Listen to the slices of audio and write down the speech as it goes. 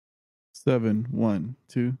7, 1,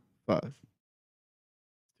 2, 5.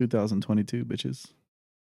 2022, bitches.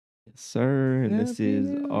 Yes, sir. And this Happy is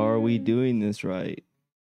New Are We Year. Doing This Right?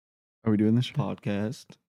 Are we doing this? Podcast.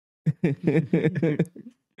 I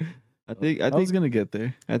I was think gonna get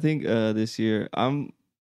there. this year I'm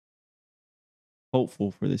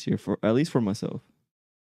hopeful for this year, for at least for myself.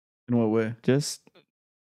 In what way? Just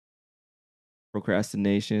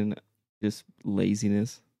procrastination, just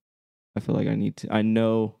laziness. I feel like I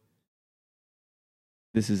know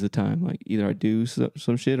this is the time. Like either I do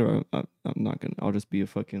some shit or I'm not gonna. I'll just be a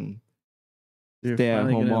fucking You're stay at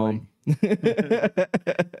finally home gonna, mom.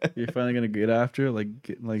 You're finally gonna get after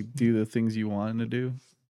do the things you want to do.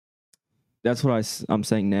 That's what I'm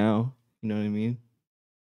saying now. You know what I mean?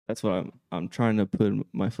 That's what I'm trying to put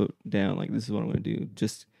my foot down. Like this is what I'm gonna do.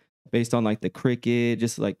 Just based on like the cricket,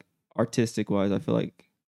 just like artistic wise, I feel like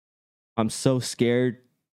I'm so scared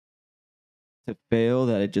to fail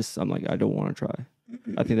that I'm like I don't want to try.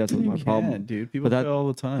 I think that's what my problem. Dude. People But fail all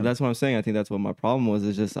the time. That's what I'm saying. I think that's what my problem was.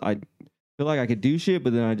 Is just I feel like I could do shit,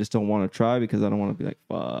 but then I just don't want to try because I don't want to be like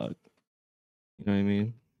fuck. You know what I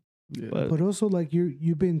mean? Yeah. But also, like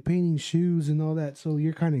you've been painting shoes and all that, so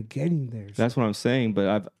you're kind of getting there. That's what I'm saying. But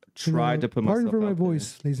I've tried to put myself. Pardon for my out there.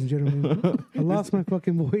 voice, ladies and gentlemen. I lost my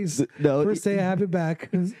fucking voice. No, First day I have it back.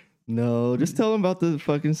 no, just tell him about the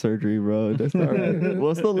fucking surgery, bro. That's all right.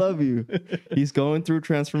 We'll still love you. He's going through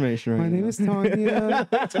transformation right My now. name is Tanya.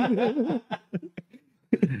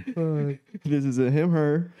 This is a him,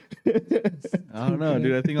 her. I don't know,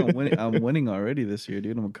 dude. I think I'm winning. I'm winning already this year,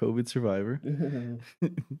 dude. I'm a COVID survivor.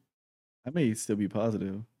 I may still be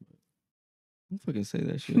positive. Don't fucking say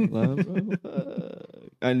that shit out loud, bro. Fuck.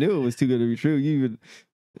 I knew it was too good to be true.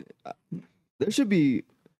 There should be,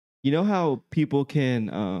 you know how people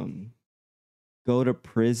can go to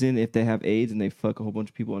prison if they have AIDS and they fuck a whole bunch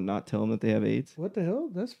of people and not tell them that they have AIDS? What the hell?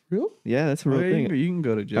 That's real? Yeah, that's a real Okay, thing. you can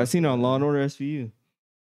go to jail. I seen it on Law and Order SVU.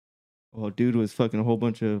 Oh, dude was fucking a whole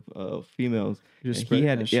bunch of females. You're just And he spreading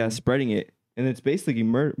had that shit. spreading it, and it's basically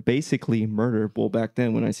murder. Well, back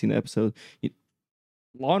then when I seen the episode,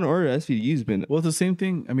 Law and Order SVU's been Well, it's the same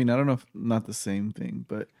thing. I mean, I don't know if not the same thing,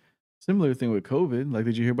 but similar thing with COVID. Like,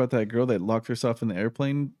 did you hear about that girl that locked herself in the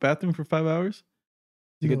airplane bathroom for 5 hours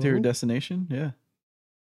to get to her No. destination? Yeah,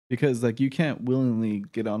 because like you can't willingly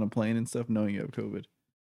get on a plane and stuff knowing you have COVID.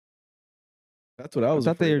 That's what I I was.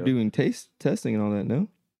 thought they afraid were of. doing testing and all that. No,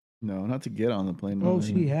 No, not to get on the plane. Oh, no.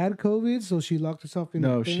 she had COVID, so she locked herself in.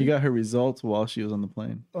 No, the she thing? got her results while she was on the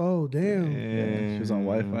plane. Oh, damn. Yeah, she was on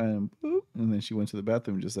Wi-Fi and boop, and then she went to the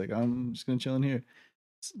bathroom just like, I'm just gonna chill in here.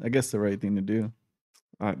 I guess the right thing to do.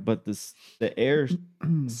 All right, but the air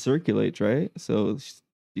circulates, right? So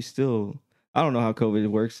you still. I don't know how COVID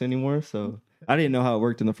works anymore, so I didn't know how it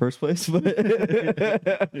worked in the first place, but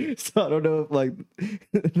so I don't know if like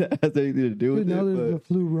that has anything to do Dude, with now it. there's But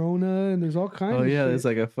the Flurona and there's all kinds Oh of yeah, shit. there's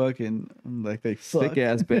like a fucking like they sick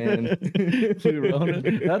ass band.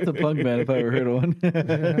 Flurona. That's a punk band if I ever heard of one.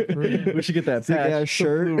 for real. We should get that Sick patch. ass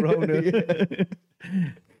shirt. Flurona.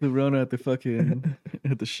 Flurona at the fucking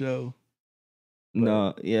at the show.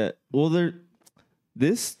 No, yeah. Well,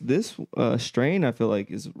 this strain I feel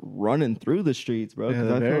like is running through the streets, bro. Yeah, Because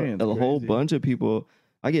the I feel variant's like a whole crazy. bunch of people.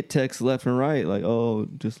 I get texts left and right, like, "Oh,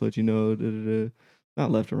 just let you know." Da, da, da.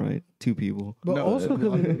 Not left and right, two people. But No, also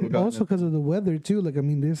we got because of the weather too. Like I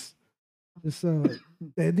mean, this the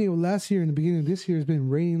ending of last year and the beginning of this year has been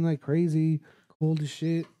raining like crazy, cold as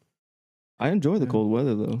shit. I enjoy the Yeah. cold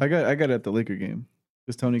weather though. I got it at the Laker game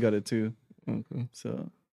because Tony got it too. Okay. So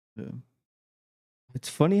yeah. It's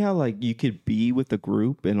funny how like you could be with a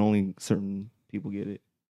group and only certain people get it.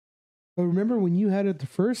 But remember when you had it the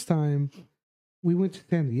first time, we went to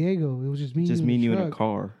San Diego. It was just me, Just me and you in a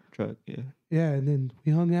truck. truck. Yeah. Yeah, and then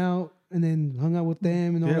we hung out with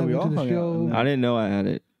them and all Yeah, that. we Went all to the hung out, show. and then- I didn't know I had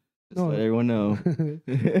it. Just No. let everyone know.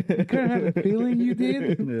 I kind of had a feeling you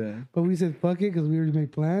did, Yeah. but we said fuck it because we already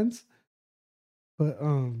made plans. But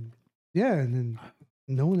yeah, and then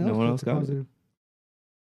no one else got it. positive.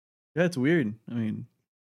 Yeah, it's weird. I mean,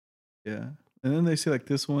 yeah. And then they say like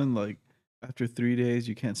this one, like after 3 days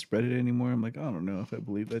you can't spread it anymore. I'm like, I don't know if I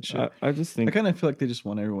believe that shit. I just I think. kind of feel like they just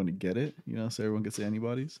want everyone to get it, you know, so everyone gets the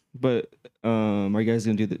antibodies. But are you guys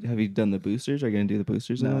gonna do the? Have you done the boosters? Are you gonna do the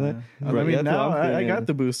boosters and all that? I Right, mean, that's what now I'm I feeling. got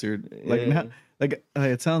the booster. Like Yeah. now, like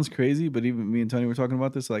it sounds crazy, but even me and Tony were talking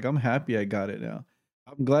about this. Like I'm happy I got it now.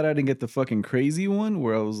 I'm glad I didn't get the fucking crazy one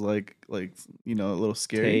where I was like you know, a little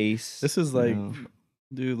scary. Taste. This is you like, know.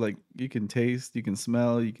 dude, like you can taste, you can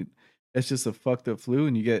smell, you can. It's just a fucked up flu,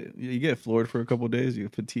 and you get floored for a couple of days. You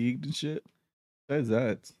get fatigued and shit. Besides that,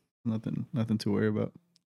 it's nothing to worry about.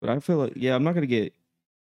 But I feel like I'm not gonna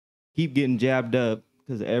keep getting jabbed up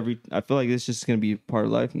because I feel like it's just gonna be part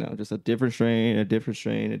of life now. Just a different strain, a different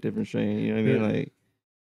strain, a different strain. You know what I mean? Yeah. Like,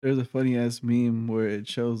 There's a funny ass meme where it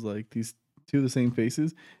shows like these two of the same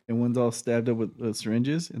faces, and one's all stabbed up with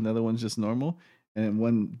syringes, and the other one's just normal. And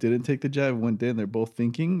one didn't take the jab, one did, and they're both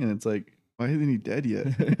thinking, and it's like, why isn't he dead yet?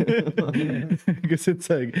 Because it's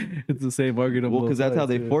like it's the same argument. well, because that's how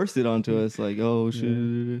they forced it onto us. Like, oh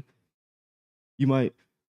shit, you might.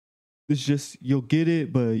 It's just you'll get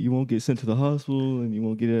it, but you won't get sent to the hospital, and you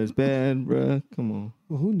won't get it as bad, bruh. Come on.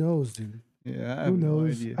 Well, who knows, dude? Yeah, I Who have no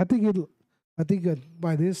knows? idea. I think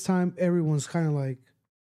by this time everyone's kind of like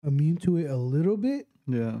immune to it a little bit,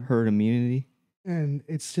 Yeah, Herd immunity. and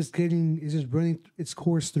it's just running its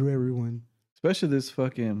course through everyone. especially this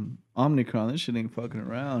fucking Omicron. This shit ain't fucking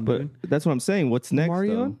around, But dude. that's what I'm saying. What's next,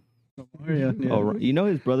 Marion? though? Yeah, yeah. Oh, you know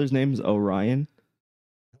his brother's name is Orion.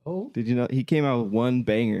 Oh, Did you know he came out with one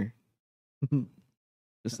banger?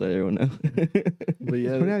 Just let everyone know. But so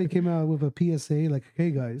yeah, now he came out with a PSA like, "Hey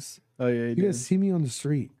guys, oh yeah, he you did. guys see me on the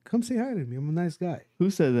street? Come say hi to me. I'm a nice guy." Who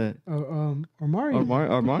said that? Or Mario.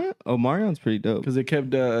 Marion? Oh, Marion's pretty dope. Because they kept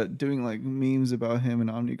doing like memes about him and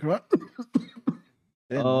Omicron.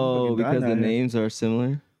 Damn, Oh, fucking because dying the out here. names are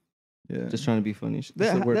similar. Yeah, Just trying to be funny. It's a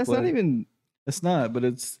That's not wordplay. even. it's not, but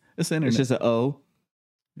it's the internet. It's just an O.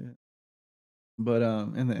 But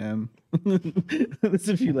and the M. There's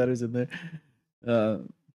a few letters in there.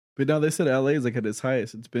 But now they said LA is like at its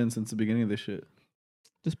highest it's been since the beginning of this shit.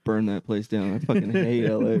 Just burn that place down. I fucking hate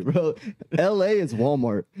LA, bro. LA is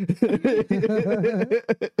Walmart.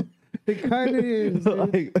 It kind of is. dude.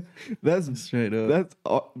 Like, that's Straight up. That's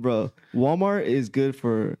bro. Walmart is good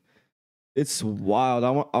for. It's wild. I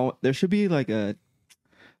want. There should be like a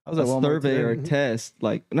I was at Walmart survey or a today. test,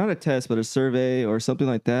 like not a test, but a survey or something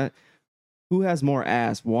like that. Who has more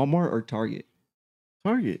ass, Walmart or Target?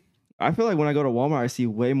 Target. I feel like when I go to Walmart, I see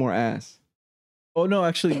way more ass. Oh no,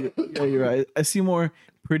 actually, yeah, you're right. I see more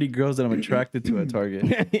pretty girls that I'm attracted to at Target.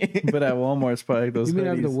 But at Walmart, it's probably like those You mean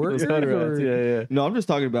as the hoodies, workers, those hood rats. or- Yeah. No, I'm just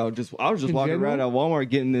talking about I was just In walking around at general? Walmart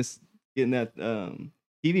getting that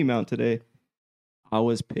TV mount today. I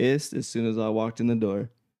was pissed as soon as I walked in the door.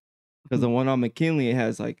 Because the one on McKinley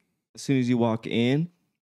has like as soon as you walk in,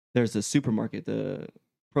 there's a supermarket, the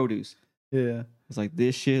produce. Yeah. It's like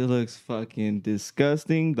this shit looks fucking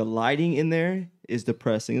disgusting. The lighting in there is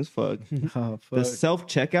depressing as fuck. Oh fuck. The self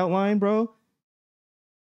checkout line, bro.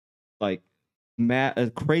 Like,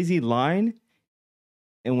 a crazy line,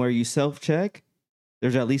 and where you self check,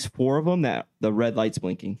 there's at least 4 of them that the red light's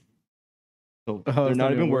blinking. So Oh, they're it's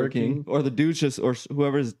not even working, or the dude's just, or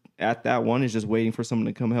whoever's at that one is just waiting for someone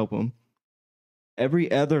to come help them.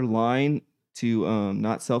 Every other line to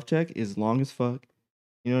not self check is long as fuck.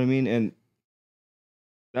 You know what I mean? And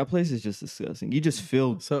that place is just disgusting. You just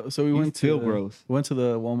feel So we you went feel to gross. went to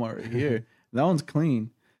the Walmart right here. That one's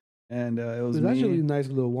clean, and it was It's me. actually a nice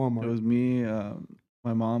little Walmart. It was me,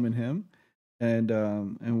 my mom, and him, and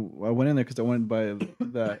I went in there because I wanted to buy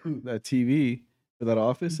that TV for that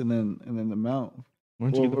office, and then the mount. Why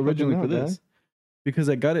don't you Well, get the fucking originally for mount, Dad? this, because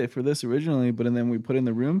I got it for this originally, but then we put it in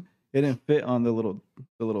the room. It didn't fit on the little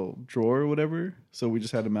drawer or whatever, so we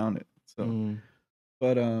just had to mount it. So, Mm.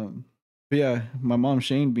 but yeah, my mom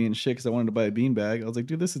Shane being shit because I wanted to buy a beanbag. I was like,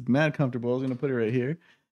 dude, this is mad comfortable. I was gonna put it right here.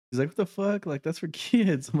 He's like, what the fuck? Like that's for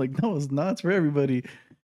kids. I'm like, no, it's not. It's for everybody.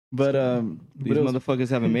 But These but it was, motherfuckers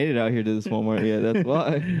haven't made it out here to this Walmart yet. That's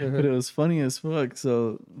why. but it was funny as fuck.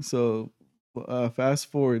 So fast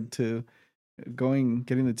forward to getting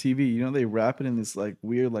the TV. You know, they wrap it in this like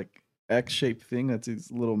weird like X-shaped thing that's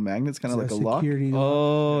these little magnets, kind of like It's a lock. security lock.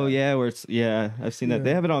 Oh yeah, where it's I've seen that. Yeah.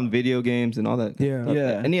 They have it on video games and all that. Yeah.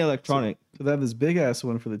 Yeah. Any electronic. So they have this big ass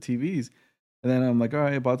one for the TVs. And then I'm like, all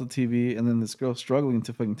right, I bought the TV. And then this girl's struggling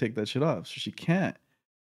to fucking take that shit off. So she can't.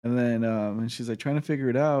 And then and she's like trying to figure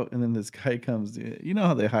it out. And then this guy comes. You know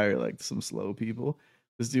how they hire like some slow people?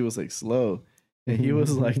 This dude was like slow. And he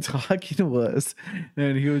was like talking to us.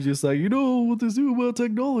 And he was just like, you know what this do about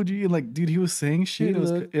technology? And like, dude, he was saying shit.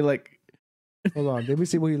 It like Hold on, let me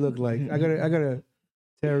see what he looked like. I gotta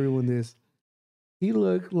tell everyone this. He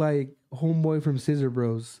looked like homeboy from Scissor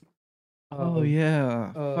Bros. oh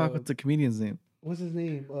yeah. uh, Fuck, what's the comedian's name? What's his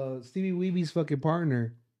name? Stevie Weeby's fucking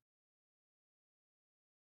partner.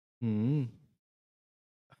 Mm.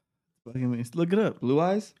 Fucking look it up. Blue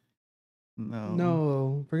eyes. No.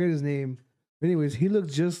 No, forget his name. But anyways, he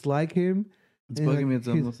looked just like him. It's and, bugging like, me. It's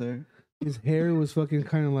his- almost there. His hair was fucking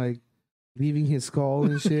kind of like leaving his skull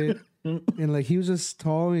and shit. And like he was just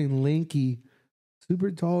tall and lanky, super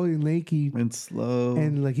tall and lanky. And slow.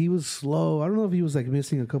 And like he was slow. I don't know if he was like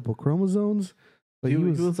missing a couple chromosomes, but he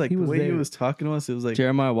was like the way he there. was talking to us. It was like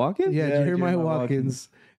Jeremiah Watkins. Yeah, Yeah, Jeremiah Jeremiah Watkins.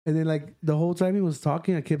 And then like the whole time he was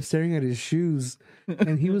talking, I kept staring at his shoes,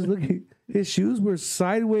 and he was looking. His shoes were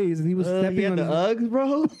sideways, and he was stepping on the his, Uggs,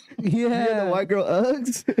 bro. yeah, The white girl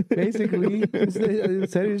Uggs. basically.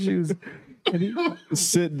 Said his shoes. And he,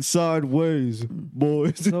 Sitting sideways,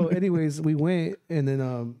 boys. so, anyways, we went, and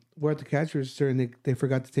then we're at the cash register, and they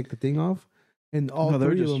forgot to take the thing off, and all No, they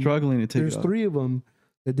were three of just them. struggling to take There's it off. 3 of them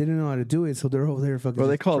that didn't know how to do it, so they're over there fucking. Bro,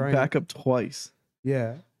 they just called trying. back up twice.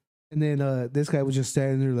 Yeah. And then this guy was just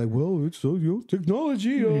standing there like, well, it's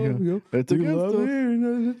technology, It's we against love us.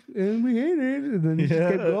 it and we hate it. And then he just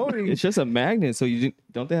kept Yeah. going. It's just a magnet, so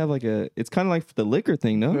don't they have like a? It's kind of like the liquor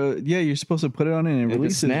thing, no? Yeah, you're supposed to put it on it and It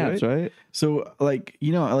release just snaps, it, right? right? So, like,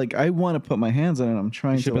 like I want to put my hands on it. I'm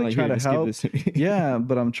trying You should to be like, like, try "Here, to just give help. this to me." Yeah,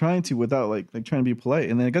 but I'm trying to without like trying to be polite.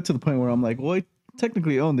 And then it got to the point where I'm like, well, I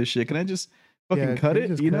technically own this shit. Can I just fucking Yeah, cut can you it?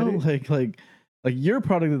 just You cut know, it? like your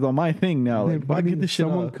product is on my thing now. And Like, then fucking finally get this shit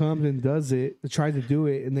someone off. comes and does it, tries to do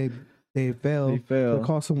it, and they fail. They fail. So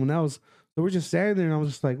call someone else. So we're just standing there, and I was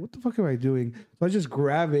just like, what the fuck am I doing? So I just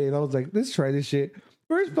grab it, and I was like, let's try this shit.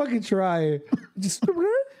 First fucking try. Just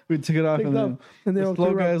We took it off, picked and then up, and they the all slow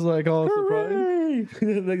came around, guy's like all surprised. hooray! Like,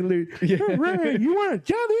 literally, Yeah. hooray! You want a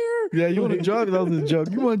job here? Yeah, you want a job? That was a joke.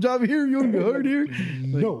 You want a job here? You want to go hard here?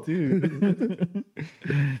 Like, No. dude.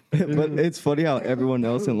 But it's funny how everyone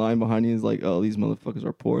else in line behind you is like, "Oh, these motherfuckers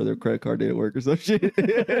are poor. Their credit card didn't work or some shit."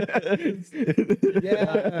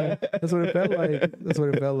 Yeah, that's what it felt like. That's what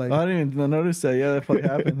it felt like. I didn't even notice that. Yeah, that fucking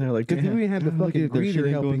happened. They're like, Because damn. we had the fucking Their shit greeter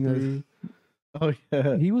ain't going helping us. Oh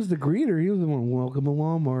yeah. He was the greeter. He was the one. Welcome to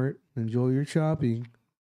Walmart. Enjoy your shopping.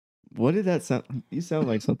 What did that sound? You sound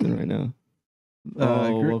like something right now. Gr-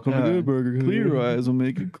 welcome to Good Burger. Clear eyes will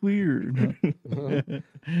make it clear.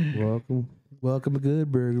 Welcome to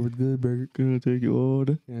Good Burger with Good Burger. Gonna take your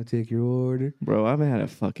order, Can I take your order? bro. I haven't had a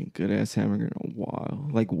fucking good ass hamburger in a while.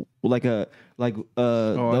 Like I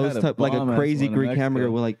those had a type, like a bomb-ass crazy one in Greek hamburger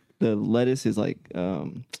Mexico. where like the lettuce is like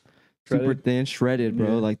super Shredded? thin, shredded, bro.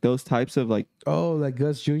 Yeah. Like those types of like Oh, like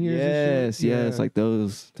Gus Jr. yes, like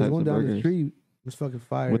those There's types one of down the burgers street. Was fucking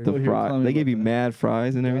fire. with the Oh, he was fries. telling me They gave about you that. mad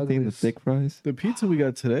fries and everything, the Douglas. thick fries. The pizza we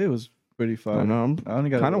got today was pretty I fire. know. I'm I only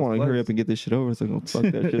got kind of want to hurry up and get this shit over so I can fuck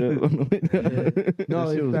that shit up. No,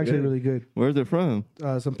 That shit it's was actually good. really good. Where's it from?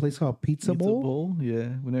 Some place called Pizza Bowl. Yeah,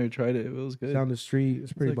 we never tried it. It was good. Down the street.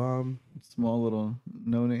 It's pretty like- bomb. Small little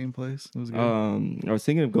no-name place. It was good. I was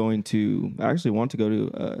thinking of going to. I actually want to go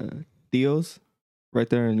to Theo's, right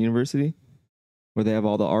there in University, where they have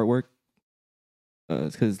all the artwork.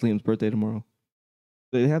 It's because it's Liam's birthday tomorrow.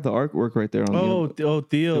 They have the artwork right there on.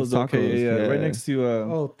 Theo's. Those Okay, tacos, yeah, yeah. right next to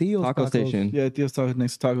Oh, Theo's Taco Tacos. Station. yeah, Theo's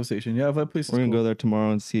next to Taco Station. Yeah, that place is We're gonna cool. go there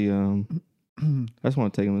tomorrow and see. I just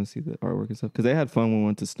want to take them and see the artwork and stuff because they had fun when we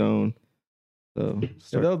went to Stone. So Yeah,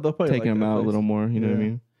 start they'll probably taking like them that out a place. little more. You know what I Yeah.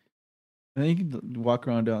 mean? And then you can walk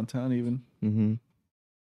around downtown even. Mm-hmm.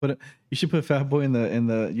 You should put Fat Boy in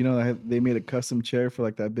the they made a custom chair for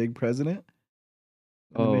like that big president.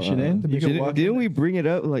 in the Mission Inn. You can walk didn't in we bring it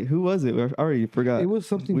up? Like, who was it? I already forgot. It was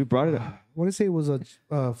something. We brought it up. I want to say it was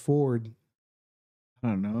a Ford. I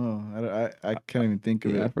don't know. I can't even think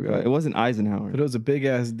of it. Yeah, I forgot. It wasn't Eisenhower. But it was a big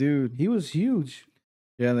ass dude. He was huge.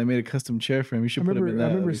 Yeah, and they made a custom chair for him. You I should put him in remember. that. I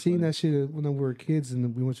remember That'd be seeing funny. that shit when we were kids,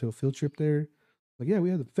 and we went to a field trip there. Like, yeah, we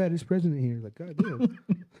have the fattest president here. Like, goddamn.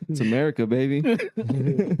 It's America, baby.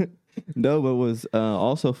 No, but was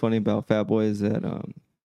also funny about Fat Boy is that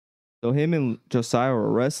so him and Josiah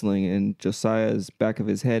were wrestling, and Josiah's back of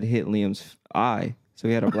his head hit Liam's eye, so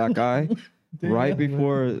he had a black eye right Damn.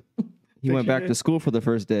 before he went back to school for the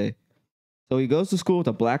first day. So he goes to school with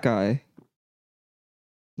a black eye,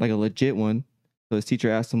 like a legit one. So his teacher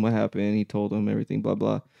asked him what happened. He told him everything, blah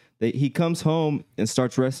blah. He comes home and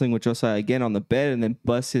starts wrestling with Josiah again on the bed, and then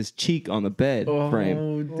busts his cheek on the bed frame.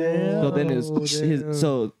 Oh damn! So then Oh, damn.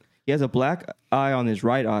 so he has a black eye on his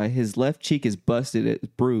right eye. His left cheek is busted, it's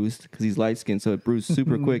bruised because he's light skinned, so it bruised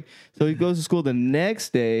super quick. So he goes to school the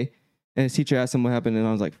next day, and his teacher asked him what happened, and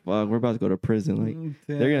I was like, "Fuck, we're about to go to prison. Like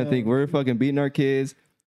they're gonna think we're fucking beating our kids."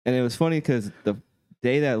 And it was funny because the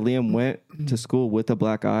day that Liam went to school with a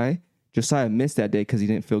black eye, Josiah missed that day because he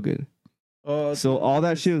didn't feel good. Oh, So all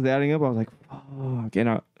that shit was adding up. I was like, "Fuck," and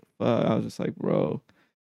I was just like, "Bro."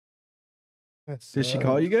 Did she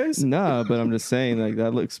call you guys? Nah, but I'm just saying, like,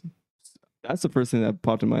 that's the first thing that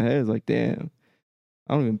popped in my head. Is like, damn,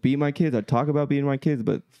 I don't even beat my kids. I talk about beating my kids,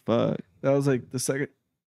 but fuck, That was like the second.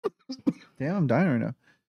 Damn, I'm dying right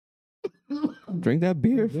now. drink that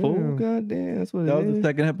beer, fool. Damn. God damn, that's what That it was the is.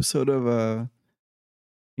 second episode of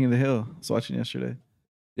King of the Hill. I was watching yesterday.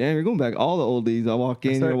 Damn, you're going back all the oldies. I walk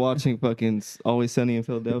in, started- you're watching fucking Always Sunny in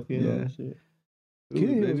Philadelphia. and all Yeah. that shit.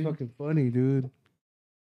 Kid was baby. fucking funny, dude.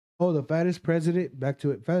 Oh, the fattest president. Back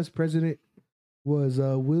to it. Fattest president was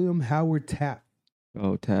William Howard Taft.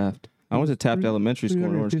 Oh, Taft. I went to Taft Elementary School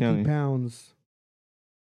in Orange 350 County. pounds.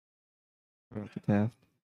 Taft.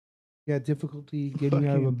 He had difficulty getting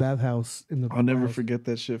out of a Fucking- bathhouse in the. I'll never house. forget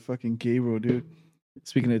that shit. Fucking Gabriel, dude.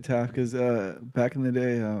 Speaking of Taft, because back in the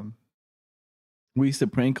day, we used to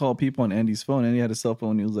prank call people on Andy's phone. Andy had a cell phone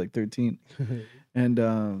when he was like 13. And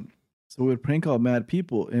so we would prank call mad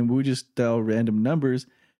people and we would just dial random numbers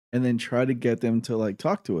and then try to get them to like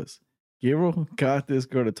talk to us. Gabriel got this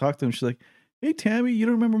girl to talk to him. She's like, "Hey, Tammy, you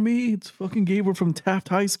don't remember me? It's fucking Gabriel from Taft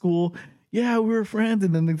High School. Yeah, we were friends."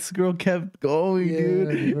 And then this girl kept going, Yeah,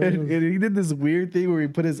 dude. bro. And he did this weird thing where he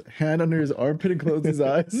put his hand under his armpit and closed his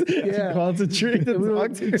eyes Yeah. to concentrate and We were-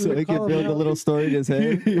 talk to him. So he Call could him build a out. little story in his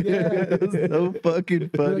head. Yeah, it was so fucking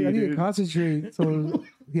Like, funny, I need to dude. concentrate. So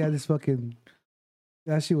he had this fucking.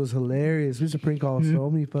 That shit was hilarious. We used to prank call so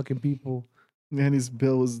many fucking people. And his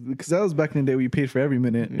bill was, because that was back in the day we paid for every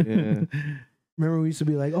minute. Yeah. Remember, we used to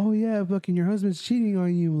be like, "Oh yeah, fucking your husband's cheating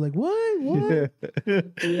on you." Like what? What?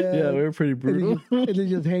 Yeah, we were pretty brutal. And then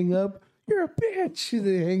just hang up. You're a bitch. And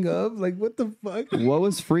then hang up. Like what the fuck? What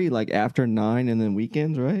was free? Like after 9 and then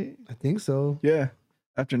weekends, right? I think so. Yeah,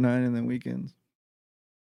 after 9 and then weekends.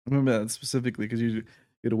 I remember that specifically because you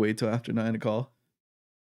had to wait till after 9 to call.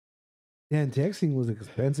 Yeah, and texting was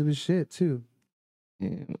expensive as shit too.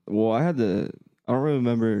 Yeah. Well, I don't really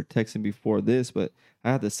remember texting before this, but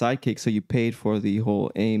I had the Sidekick, so you paid for the whole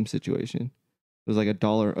AIM situation. It was like $1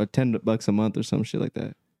 or $10 a month or some shit like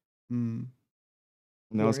that. Mm.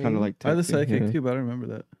 And that was For kind of AIM? like I had the texting, sidekick yeah. too, but I don't remember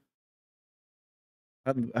that.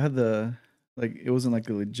 I had the, like, it wasn't like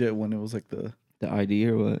a legit one. It was like the, The ID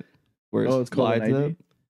or what? Where it oh, it's called an slides ID? up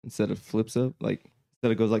instead of flips up. Like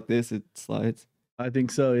instead of goes like this, it slides. I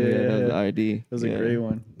think so. Yeah, that was the yeah. ID. That was a Yeah. great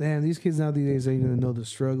one. Man, these kids nowadays ain't gonna know the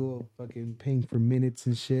struggle of fucking paying for minutes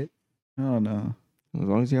and shit. Oh, no. As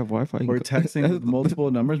long as you have Wi-Fi, you Or can go- texting with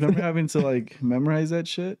multiple numbers. Remember having to, like, memorize that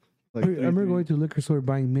shit? Like, I remember going to the liquor store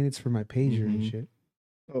buying minutes for my pager and Mhm. shit.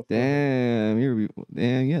 Oh, Damn, you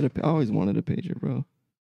had I always wanted a pager, bro.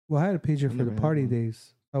 Well, I had a pager I for never the had party one.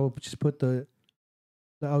 days. I would just put that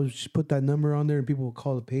number on there and people would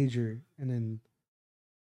call the pager and then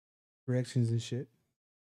directions and shit.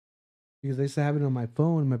 Because I used to have it on my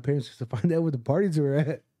phone and my parents used to find out where the parties were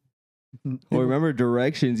at. Well, remember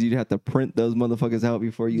directions? You'd have to print those motherfuckers out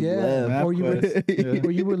before you Yeah, left. or you would, MapQuest. Yeah.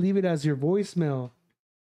 or you would leave it as your voicemail.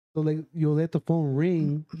 So like you'll let the phone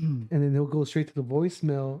ring and then it'll go straight to the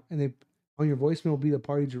voicemail and then on your voicemail will be the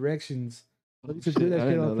party directions. I used to do Shit, that I shit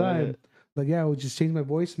didn't all the know time. that. Like yeah, I would just change my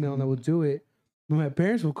voicemail and I would do it. But my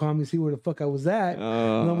parents would call me see where the fuck I was at. And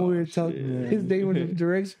I'm Oh, over here telling shit. his name and the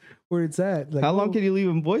direction where it's at. Like, How long oh, can you leave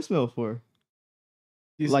a voicemail for?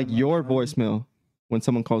 Decent Like amount your of time. voicemail when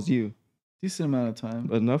someone calls you. Decent amount of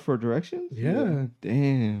time. Enough for directions? Yeah.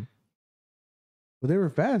 Damn. But they were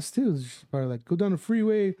fast too. It's just probably like go down the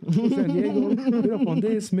freeway, go to San Diego, get up on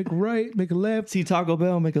this, make a right, make a left. See Taco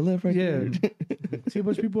Bell, make a left right Yeah. there. See a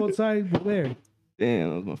bunch of people outside, go there. Damn,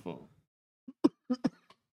 that was my phone.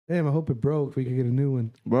 Damn, I hope it broke. We could get a new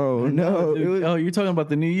one. Bro, no. Dude, It was, oh, you're talking about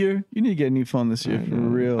the new year? You need to get a new phone this year I for know.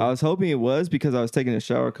 real. I was hoping it was because I was taking a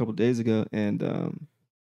shower a couple days ago and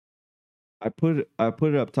I put it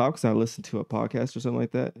up top because I listened to a podcast or something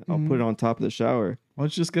like that. I'll put it on top of the shower. Why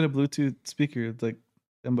don't you just get a Bluetooth speaker? It's like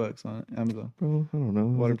 $10 on Amazon. Bro, I don't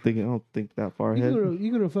know. I don't think that far You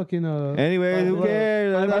ahead. go to fucking Anyway, Five who Below.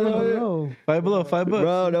 cares? I I don't don't know. know. $5, $5.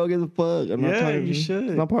 Bro, don't give a fuck. I'm not Yeah, trying to, you should.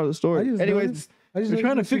 It's not part of the I story. just Anyways, noticed- I just You're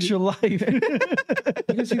trying to noticed you fix can your life.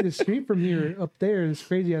 You can see the street from here up there. It's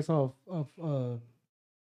crazy. I saw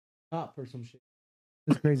top or some shit.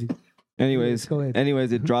 It's crazy. anyways, Go ahead.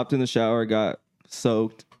 it dropped in the shower, got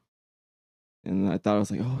soaked, and I thought I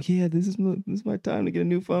was like, oh yeah, this is my time to get a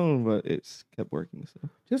new phone, but it's kept working. So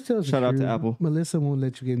Just tell us. the Shout out to truth. Apple. Melissa won't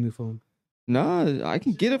let you get a new phone. nah, I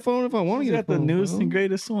can get a phone if I want to You get a got the phone. newest bro. and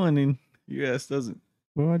greatest one, and your ass doesn't.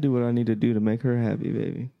 Well, I do what I need to do to make her happy,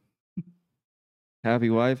 baby.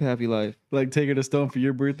 Happy wife, happy life. Like, take her to Stone for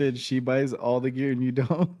your birthday, and she buys all the gear, and you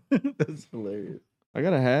don't. That's hilarious. I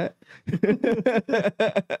got a hat.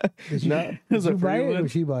 Did you, Nah, did It's a you buy free it one. or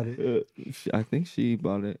she bought it? I think she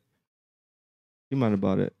bought it. She might have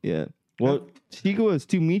bought it. Yeah. Well, she was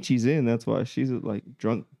 2 Michis in. That's why she's like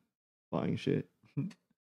drunk buying shit.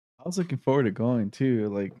 I was looking forward to going too.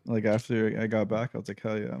 Like after I got back, I was like,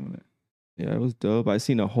 hell yeah, I'm gonna. Yeah, it was dope. I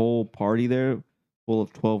seen a whole party there full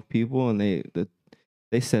of 12 people, and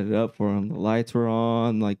they set it up for him. The lights were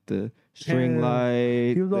on, like the string Yeah.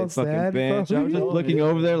 light, He was all the fucking sad, bench. I was just probably. looking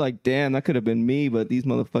over there like, damn, that could have been me, but these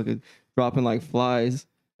motherfuckers dropping like flies.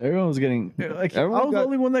 Everyone was getting like Everyone I was got- the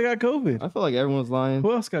only one that got COVID. I feel like everyone's lying.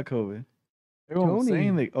 Who else got COVID? Everyone was Tony.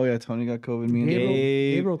 saying they. Oh yeah, Tony got COVID. Me and Gabriel-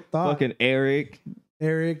 Gabe. Gabriel thought. Fucking Eric.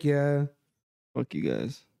 Eric, yeah. Fuck you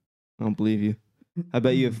guys. I don't believe you. I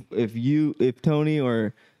bet you if Tony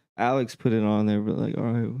or Alex put it on there, but like, all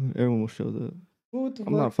right, everyone will show up. What the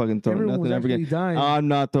I'm not fucking throwing Everyone was nothing ever actually again. dying. I'm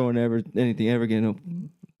not throwing anything ever again. No,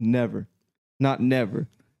 never. Not never.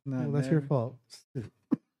 Not Well, that's your never. fault.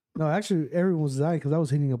 No, actually, everyone was dying because I was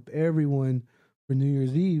hitting up everyone for New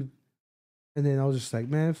Year's Eve, and then I was just like,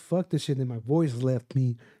 "Man, fuck this shit." And then my voice left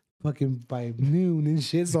me, fucking by noon and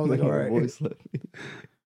shit. So I was like, "All My right." voice left me.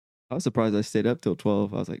 I was surprised I stayed up till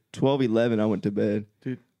 12. I was like 12, 11. I went to bed.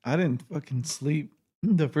 Dude, I didn't fucking sleep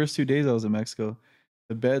the first 2 days I was in Mexico.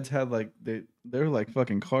 The beds had like they were like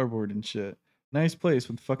fucking cardboard and shit. Nice place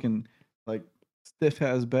with fucking like stiff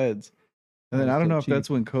ass beds. And then Oh, I don't so know if cheap. that's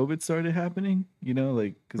when COVID started happening, you know,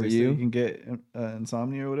 like because For they say you? you can get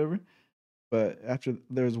insomnia or whatever. But after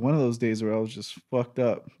there was one of those days where I was just fucked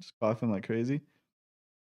up, just coughing like crazy.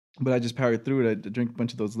 But I just powered through it. I drank a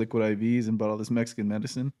bunch of those liquid IVs and bought all this Mexican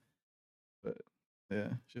medicine. But yeah,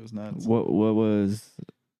 shit was nuts.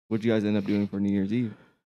 What'd you guys end up doing for New Year's Eve?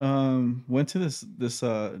 Went to this just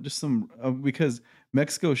some because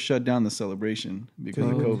Mexico shut down the celebration because So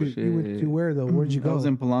of you, went COVID. to, you went shit. to where though? Where'd you I go? was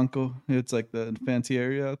in Polanco. It's like the fancy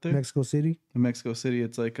area out there Mexico City. in Mexico City.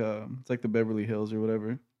 It's like the Beverly Hills or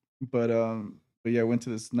whatever. But yeah, I went to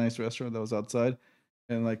this nice restaurant that was outside,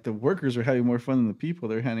 and like the workers were having more fun than the people.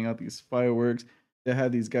 They're handing out these fireworks. They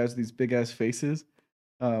had these guys with these big ass faces.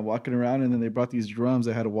 Walking around, and then they brought these drums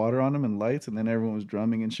that had water on them and lights, and then everyone was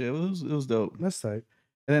drumming and shit. It was dope. That's tight.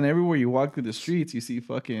 And then everywhere you walk through the streets, you see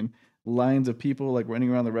fucking lines of people like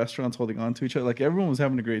running around the restaurants, holding on to each other. Like everyone was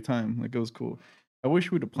having a great time. Like it was cool. I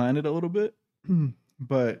wish we'd have planned it a little bit,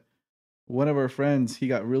 but one of our friends, he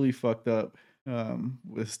got really fucked up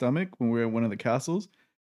with his stomach when we were at one of the castles,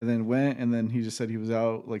 and then went, and then he just said he was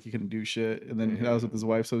out, like he couldn't do shit. And then I was with his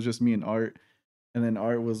wife, so it was just me and Art. And then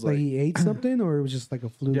Art was Like like, he ate something, or it was just like a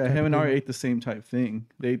flu. yeah, type him of and thing? Art ate the same type thing.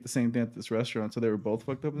 They ate the same thing at this restaurant, so they were both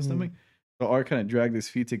fucked up in the Mm. stomach. So Art kind of dragged his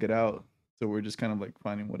feet to get out. So we're just kind of like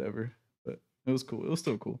finding whatever. But it was cool. It was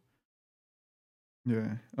still cool.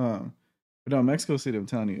 Yeah. But no, Mexico City, I'm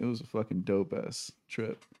telling you, it was a fucking dope ass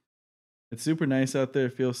trip. It's super nice out there.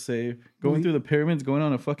 It feels safe. Going We- through the pyramids, going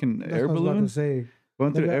on a fucking That's air what I was about balloon. to say.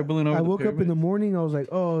 Going through Like, the air balloon over I the woke up in the pyramid. morning. I was like,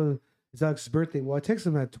 "Oh, it's Alex's birthday." Well, I texted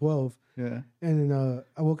him at 12, Yeah. and then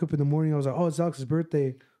I woke up in the morning. I was like, "Oh, it's Alex's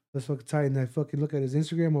birthday. Let's fucking tie." And I fucking look at his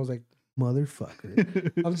Instagram. I was like,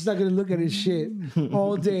 "Motherfucker." I'm just not gonna look at his shit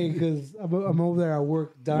all day because I'm over there at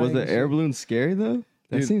work dying. Was the and air shit. balloon scary though?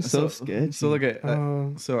 That Dude, seems so sketchy. So like,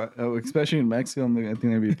 especially in Mexico, I think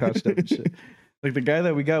they'd be patched up and shit. Like the guy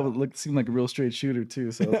that we got seemed like a real straight shooter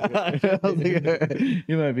too. So I was like, alright,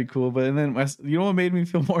 you might be cool. But and then you know what made me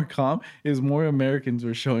feel more calm is more Americans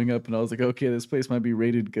were showing up, and I was like, okay, this place might be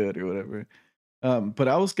rated good or whatever. But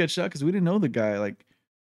I was sketched out because we didn't know the guy like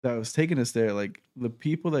that was taking us there. Like the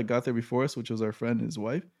people that got there before us, which was our friend and his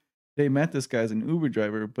wife, they met this guy as an Uber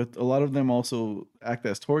driver, but a lot of them also act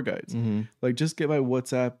as tour guides. Mhm. Like, just get my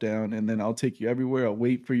WhatsApp down, and then I'll take you everywhere. I'll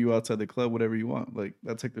wait for you outside the club, whatever you want. Like,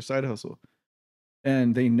 that's like their side hustle.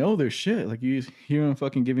 And they know their shit. Like, you hear them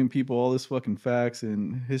fucking giving people all this fucking facts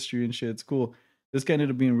and history and shit. It's cool. This guy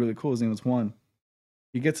ended up being really cool. His name was Juan.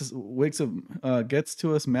 He gets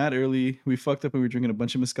to us mad early. We fucked up and we were drinking a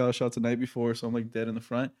bunch of mezcal shots the night before, so I'm like dead in the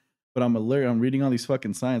front. But I'm alert. I'm reading all these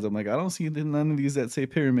fucking signs. I'm like, I don't see none of these that say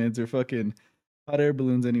pyramids or fucking hot air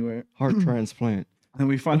balloons anywhere. Heart transplant. And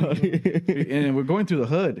we finally, and we're going through the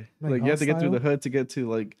hood. Like you have to get through the hostile? hood to get to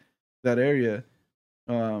like that area.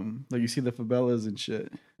 Like you see the favelas and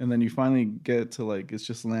shit, and then you finally get to like it's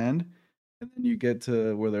just land, and then you get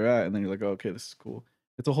to where they're at, and then you're like, oh, okay, this is cool.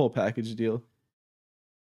 It's a whole package deal.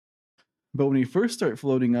 But when you first start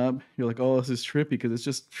floating up, you're like, oh, this is trippy because it's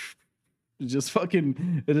just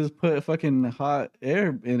put fucking hot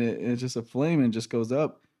air in it, and it's just a flame and it just goes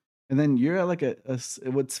up. And then you're at like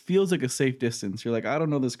what feels like a safe distance. You're like, I don't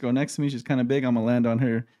know this girl next to me. She's kind of big. I'm gonna land on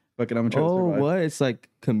her. Fucking, I'm gonna try to Oh, survive. what? It's like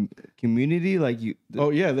community. Like you.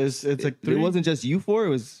 Oh yeah, it's like It three. wasn't just you four. It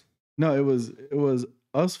was. No, it was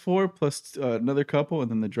us four plus another couple, and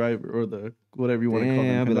then the driver or the whatever you want to call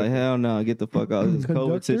Damn, I'd them. be like, hell no, get the fuck out of this COVID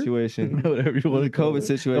Conductor? situation. whatever you want The to call COVID it.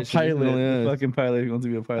 situation. A pilot, Yeah. a fucking pilot who wants to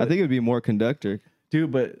be a pilot. I think it would be more conductor.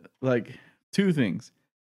 Dude, but like two things.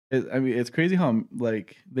 I mean, it's crazy how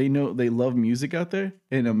like they love music out there,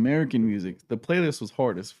 and American music. The playlist was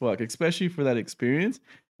hard as fuck, especially for that experience.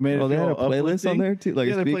 Made it Oh, they had a feel playlist on uplifting. there too, like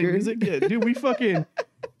Yeah, a they play speaker. music. Yeah, dude, we fucking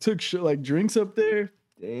took like drinks up there.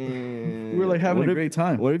 Damn. We were like having What a if- great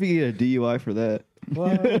time. What if you get a DUI for that?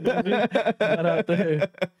 What? Not out there.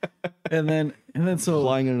 And then so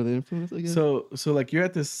Flying under the influence, I guess. So like you're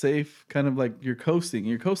at this safe kind of like you're coasting.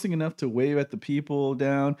 You're coasting enough to wave at the people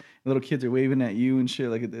down. And little kids are waving at you and shit.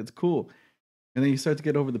 Like it's cool. And then you start to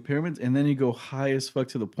get over the pyramids, and then you go high as fuck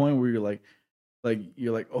to the point where you're like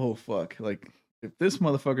oh fuck, like if this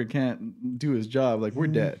motherfucker can't do his job, like we're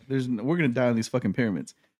dead. We're gonna die on these fucking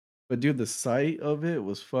pyramids. But dude, the sight of it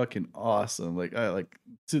was fucking awesome. Like I like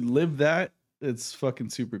to live that. It's fucking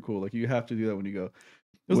super cool. Like you have to do that when you go.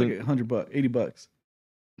 It was like $100, $80.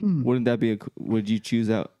 Wouldn't that be would you choose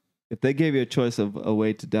out if they gave you a choice of a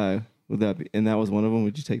way to die? Would that be, and that was one of them?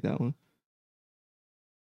 Would you take that one?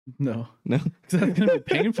 No, No, because that's gonna be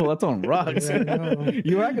painful. That's on rocks. Yeah, I know.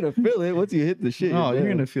 you are gonna feel it once you hit the shit. Oh, you're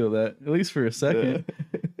gonna feel that at least for a second.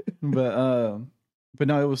 But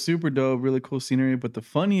no, it was super dope. Really cool scenery. But the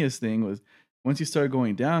funniest thing was once you start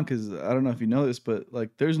going down, because I don't know if you know this, but like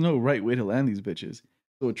there's no right way to land these bitches.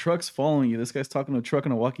 So a truck's following you. This guy's talking to a truck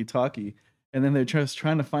on a walkie-talkie, and then they're just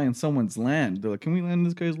trying to find someone's land. They're like, "Can we land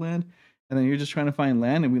this guy's land?" And then you're just trying to find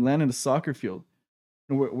land, and we land in a soccer field.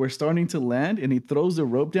 And we're starting to land, and he throws the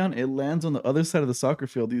rope down. It lands on the other side of the soccer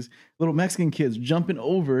field. These little Mexican kids jumping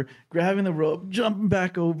over, grabbing the rope, jumping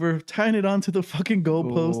back over, tying it onto the fucking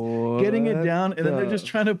goalpost, getting it down, and then they're just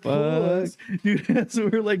trying to pull us. Dude, so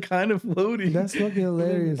we're like kind of floating. That's fucking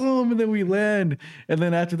hilarious. Boom, and then we land. And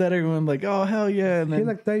then after that, everyone like, oh, hell yeah. And I feel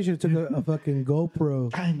then like they should have took a fucking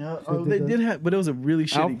GoPro. I know. So Oh, they they did did have, but it was a really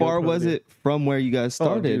shitty How far GoPro was there. it from where you guys Oh,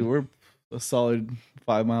 started? dude, we're a solid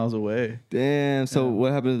 5 miles away. Damn. So Yeah.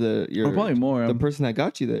 what happened to Or probably more. the person that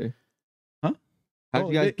got you there? Huh? How'd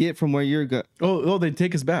you guys get from where you're going? Oh, they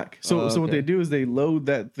take us back. So what okay. they do is they load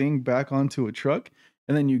that thing back onto a truck,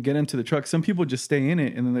 and then you get into the truck. Some people just stay in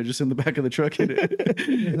it, and then they're just in the back of the truck in it.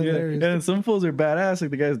 Yeah. hilarious. And then some fools are badass. Like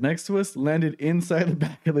the guys next to us landed inside the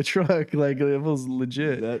back of the truck. Like it was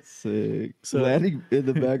legit. That's sick. So- Landing in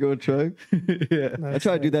the back of a truck. Yeah. I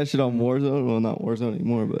try to do that shit on Warzone. Well, not Warzone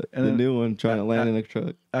anymore, but And the then- new one, trying to land in a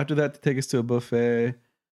truck. After that, to take us to a buffet.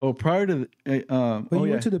 Oh, prior to the, But you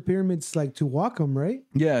went to the pyramids like to walk them, right?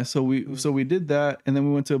 yeah, so we did that, and then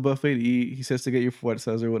we went to a buffet to eat. He says to get your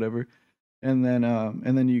fuerzas or whatever, and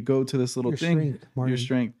then you go to this little Your thing. strength, Martin. Your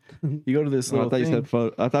strength. You go to this Oh, I little thought you thing. said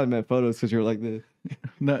photo. I thought it meant photos because you were like this.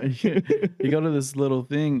 No, you go to this little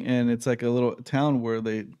thing, and it's like a little town where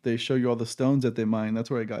they show you all the stones that they mine. That's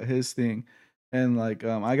where I got his thing, and like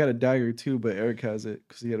I got a dagger too, but Eric has it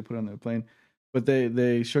because he had to put it on the plane. But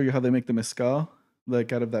they show you how they make the mezcal,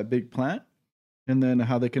 like out of that big plant, and then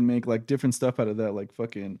how they can make like different stuff out of that, like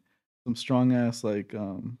fucking some strong ass like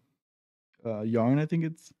yarn. I think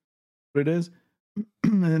it's what it is.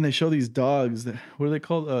 And then they show these dogs. What are they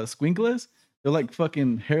called? Squinkles. They're like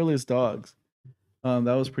fucking hairless dogs. That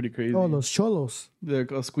was pretty crazy. Oh, los cholos. They're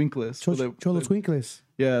called squinkles. So Cholos Winkles.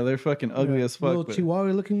 yeah, they're fucking ugly as fuck. Little But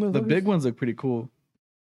chihuahua looking motherfuckers. the big ones look pretty cool.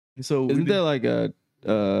 So we Isn't did- there like a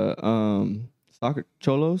soccer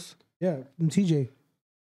cholos? Yeah, from TJ.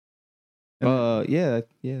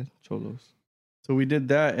 Yeah, cholos. so we did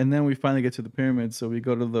that, and then we finally get to the pyramids. So we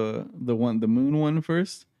go to the moon one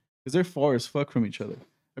first, because they're far as fuck from each other.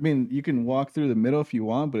 I mean, you can walk through the middle if you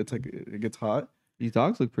want, but it's like it gets hot. These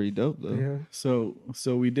dogs look pretty dope though. Yeah. So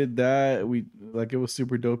we did that. We like it was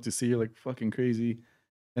super dope to see. You're like fucking crazy.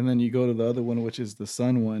 And then you go to the other one, which is the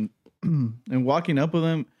sun one. And walking up with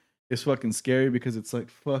them is fucking scary because it's like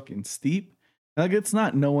fucking steep. Like it's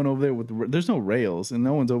not no one over there there's no rails and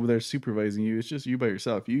no one's over there supervising you. It's just you by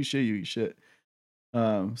yourself. You eat shit.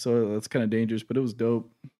 So that's kind of dangerous, but it was dope.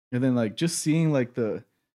 And then like just seeing like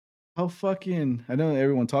how fucking, I know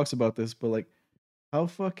everyone talks about this, but like how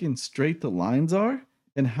fucking straight the lines are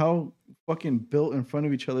and how fucking built in front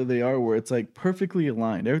of each other they are, where it's like perfectly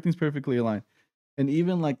aligned. Everything's perfectly aligned. And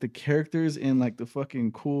even like the characters in like the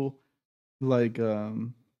fucking cool, like, I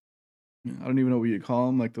don't even know what you call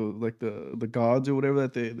them, like the gods or whatever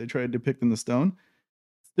that they try to depict in the stone.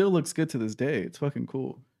 Still looks good to this day. It's fucking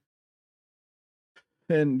cool.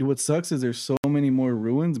 And what sucks is there's so many more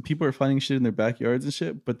ruins. People are finding shit in their backyards and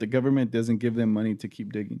shit, but the government doesn't give them money to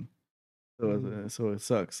keep digging. So it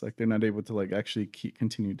sucks. Like they're not able to like actually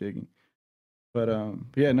continue digging. But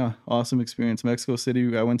yeah, no, awesome experience. Mexico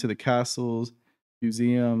City. I went to the castles,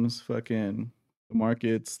 museums, fucking the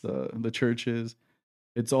markets, the churches.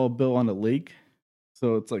 It's all built on a lake,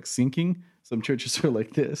 so it's like sinking. Some churches are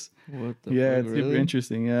like this. What the Yeah, fuck, it's super really?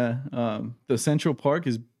 interesting. Yeah, the Central Park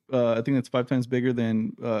is I think it's 5 times bigger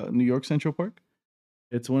than New York Central Park.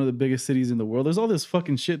 It's one of the biggest cities in the world. There's all this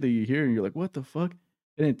fucking shit that you hear and you're like, what the fuck?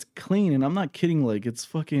 And it's clean, and I'm not kidding. Like it's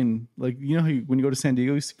fucking like, you know how when you go to San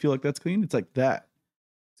Diego, you feel like that's clean. It's like that.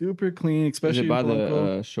 super clean, Is especially it by in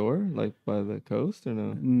Polanco. the shore, like by the coast, or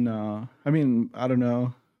no? No, I mean I don't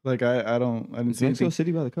know. Like I didn't Is see Mexico anything.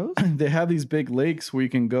 City by the coast? They have these big lakes where you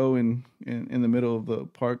can go in the middle of the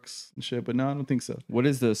parks and shit, but no, I don't think so. What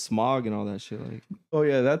is the smog and all that shit like? Oh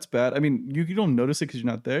yeah, that's bad. I mean, you don't notice it because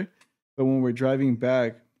you're not there, but when we're driving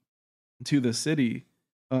back to the city,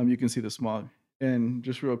 you can see the smog. And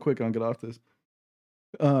just real quick, I'll get off this.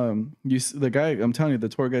 The guy, I'm telling you, the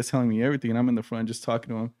tour guy's telling me everything, and I'm in the front just talking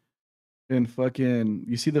to him. And fucking,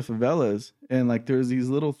 you see the favelas, and like there's these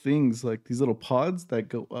little things, like these little pods that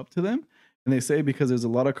go up to them, and they say because there's a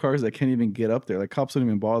lot of cars that can't even get up there, like cops don't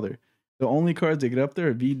even bother. The only cars that get up there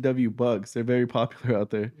are VW Bugs. They're very popular out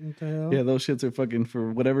there. What the hell? Yeah, those shits are fucking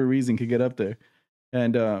for whatever reason could get up there.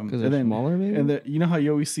 And Because they're and then smaller, maybe. and you know how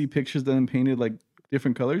you always see pictures of them painted like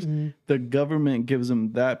different colors? Mhm. The government gives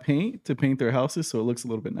them that paint to paint their houses so it looks a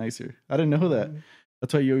little bit nicer. I didn't know that. Mhm.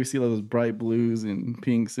 That's why you always see like those bright blues and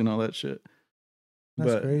pinks and all that shit.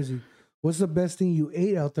 That's But crazy. What's the best thing you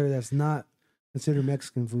ate out there that's not considered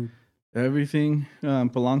Mexican food? everything,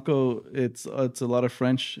 Polanco, it's a lot of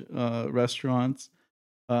French restaurants.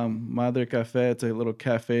 Madre Cafe, it's a little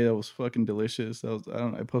cafe that was fucking delicious.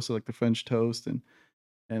 I posted like the French toast and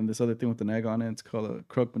this other thing with an egg on it. It's called a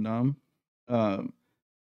croque madame.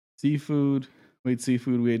 Seafood. We ate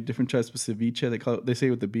seafood. We ate different types of ceviche. They say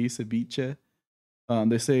with the B, ceviche.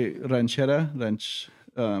 They say ranchera,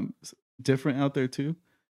 different out there too.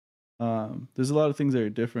 There's a lot of things that are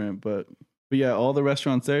different, but yeah, all the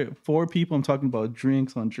restaurants there. 4 people. I'm talking about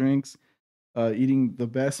drinks on drinks, eating the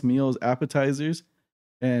best meals, appetizers,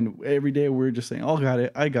 and every day we're just saying, "Oh,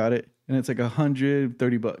 I got it," and it's like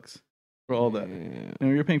 $130 for all that. Yeah.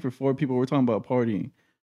 And you're paying for 4 people. We're talking about partying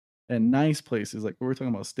and nice places. Like we're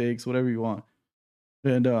talking about steaks, whatever you want.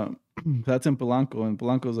 And that's in Polanco, and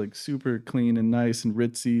Polanco's like super clean and nice and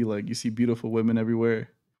ritzy. Like you see beautiful women everywhere.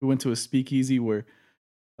 We went to a speakeasy where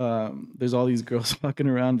there's all these girls fucking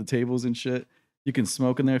around the tables and shit. You can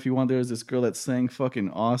smoke in there if you want. There's this girl that sang fucking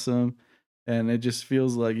awesome, and it just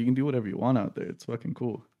feels like you can do whatever you want out there. It's fucking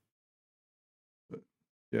cool. But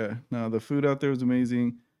yeah, no, the food out there was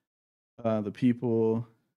amazing. The people,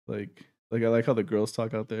 like I like how the girls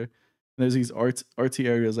talk out there. And there's these artsy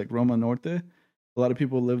areas like Roma Norte. A lot of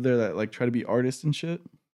people live there that like try to be artists and shit.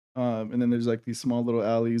 And then there's like these small little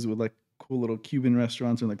alleys with like cool little Cuban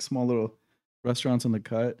restaurants and like small little restaurants on the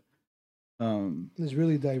cut. It's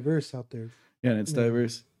really diverse out there. Yeah, and it's Yeah.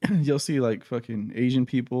 diverse. You'll see like fucking Asian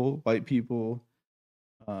people, white people,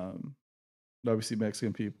 obviously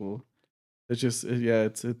Mexican people. It's just yeah,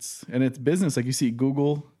 it's and it's business. Like you see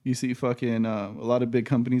Google, you see fucking a lot of big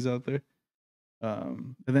companies out there.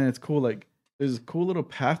 And then it's cool. Like there's cool little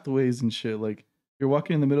pathways and shit. Like you're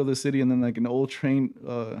walking in the middle of the city, and then like an old train,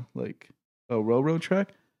 like a railroad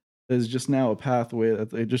track. There's just now a pathway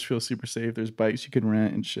that it just feels super safe. There's bikes you can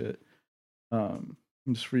rent and shit.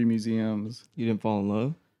 Just free museums. You didn't fall in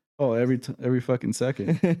love? Oh, every fucking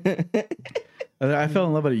second. I fell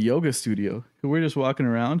in love at a yoga studio. We're just walking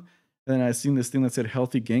around, and then I seen this thing that said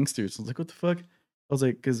 "healthy gangsters." I was like, "What the fuck?" I was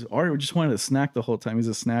like, "Cause Ari just wanted a snack the whole time. He's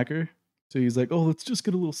a snacker, so he's like, oh, let's just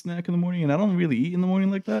get a little snack in the morning." And I don't really eat in the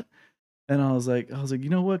morning like that. And I was like, you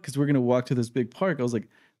know what? Because we're gonna walk to this big park. I was like,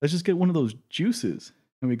 let's just get one of those juices.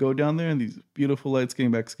 And we go down there, and these beautiful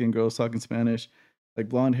light-skinned Mexican girls talking Spanish, like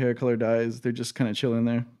blonde hair, color dyes. They're just kind of chilling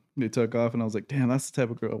there. They took off, and I was like, damn, that's the type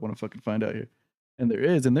of girl I want to fucking find out here. And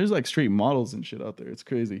there's like street models and shit out there. It's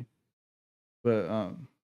crazy. But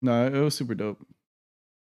no, it was super dope.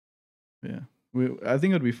 Yeah, I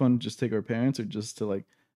think it would be fun to just take our parents or just to like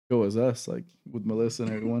go as us, like with Melissa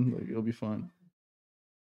and everyone. Like it'll be fun.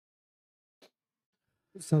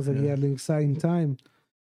 Sounds like he had an exciting time.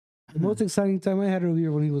 The most exciting time I had over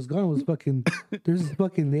here when he was gone was fucking. There's this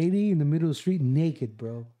fucking lady in the middle of the street naked,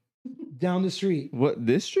 bro. Down the street. What,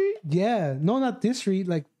 this street? Yeah, no, not this street.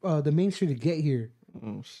 Like the main street to get here.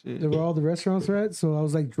 Oh shit. There were all the restaurants were at. So I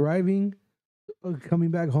was like driving, coming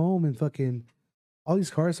back home, and fucking all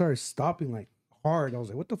these cars started stopping like hard. I was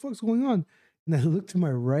like, "What the fuck's going on?" And I looked to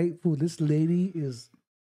my right. Fool, this lady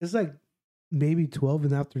it's like maybe 12 in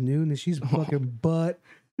the afternoon, and she's fucking butt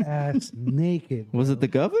ass naked. Was bro. it the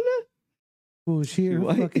governor? Well, her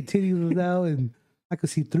What? fucking titties was out, and I could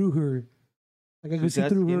see through her. Like I could She's see that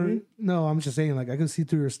through her. skinny? No, I'm just saying, like I could see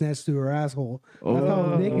through her snatch through her asshole. That's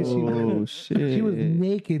how naked she was. Oh shit. She was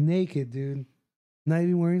naked, dude. Not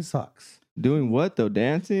even wearing socks. Doing what though?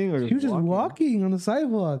 Dancing or She was just walking on the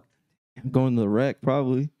sidewalk. Going to the wreck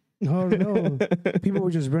probably. Oh no! People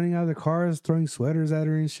were just running out of their cars, throwing sweaters at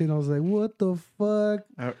her and shit. I was like, "What the fuck?"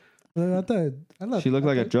 I thought She looked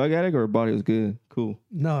like a drug addict, or her body was good, cool.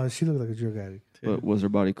 No, she looked like a drug addict. But was her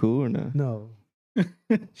body cool or not? No,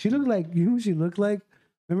 She looked like, you know who she looked like?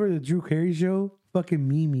 Remember the Drew Carey show? Fucking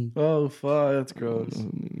Mimi. Oh fuck, that's gross.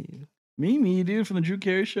 Mimi, dude, from the Drew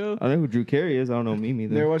Carey show. I know who Drew Carey is. I don't know Mimi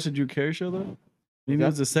though. Never watched the Drew Carey show though. Mimi that-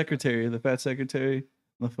 was the secretary, the fat secretary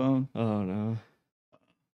on the phone. Oh no.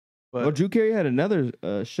 But Well, Drew Carey had another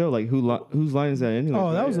show like whose line is that anyway?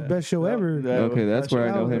 Oh, that was the yeah. best show ever. Okay, that's where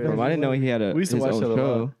I know him from. I didn't know he had a We used to his watch own that a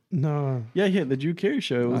show. lot. No. Yeah, the Drew Carey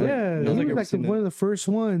show. It was Yeah, like, he was a- like seen one of the first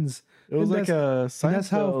ones. it was and like a And that's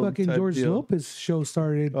how Seinfeld fucking type George deal. Lopez show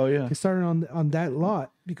started. Oh yeah, It started on that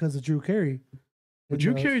lot because of Drew Carey. but And,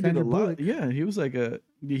 Drew Carey did a Sandra lot. Bullock. Yeah, he was like a.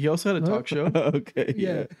 He also had a talk show. Okay,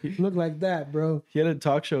 Yeah, look like that, bro. He had a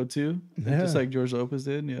talk show too, just Yeah. like George Lopez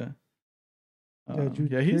did. Yeah. Drew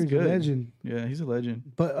Yeah, he's Carey's a good. legend. Yeah, he's a legend.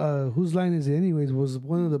 But Whose Line Is It Anyways was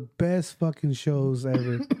one of the best fucking shows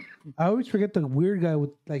ever. I always forget the weird guy with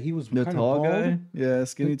like he was The kind tall of bald. guy. Yeah,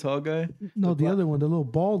 skinny tall guy. No, the black- other one, the little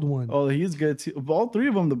bald one. Oh, he's good too. All three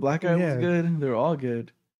of them. The black guy Yeah. was good. They're all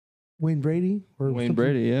good. Wayne Brady or Wayne something.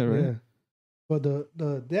 Brady, yeah, right. Yeah. But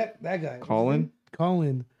that guy, what's his Colin? name?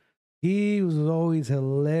 Colin, he was always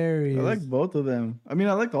hilarious. I like both of them. I mean,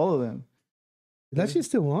 I liked all of them. Is that shit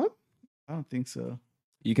still on? I don't think so.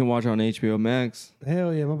 You can watch on HBO Max.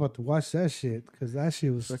 Hell yeah, I'm about to watch that shit because that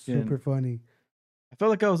shit was Fucking- super funny. I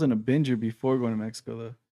felt like I was in a binger before going to Mexico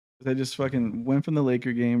though. 'Cause I just fucking went from the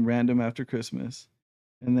Laker game random after Christmas,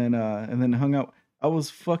 and then hung out. I was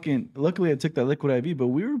fucking. Luckily, I took that liquid IV, but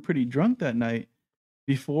we were pretty drunk that night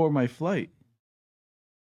before my flight.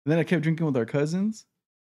 And then I kept drinking with our cousins.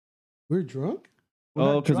 We're drunk? Well,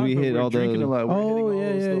 Oh, not 'cause we drunk, but hit we're all drinking the- a lot. We're Oh, hitting all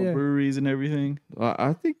yeah, those yeah, little yeah. breweries and everything.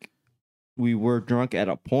 I think we were drunk at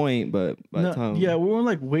a point, but by the No, time yeah, we weren't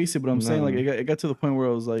like wasted, but I'm saying like No. it got to the point where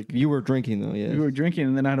I was like, you were drinking though, yeah. we were drinking,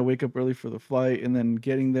 and then I had to wake up early for the flight, and then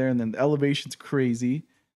getting there, and then the elevation's crazy.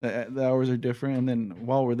 The hours are different, and then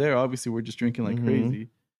while we're there, obviously we're just drinking like Mhm. crazy.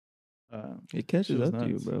 It catches Shit was up to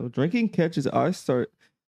you, nuts. bro. Drinking catches.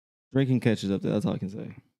 Drinking catches up to. That's all I can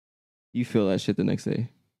say. You feel that shit the next day,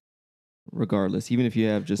 regardless. Even if you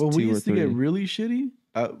have just Well, we two or used to three. get really shitty.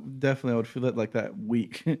 Definitely, I would feel that like that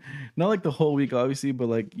week, not like the whole week, obviously, but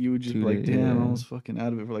like you would just be 2 like, days, damn, yeah. I was fucking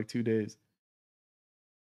out of it for like 2 days.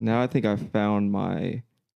 Now I think I found my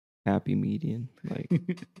happy median. Like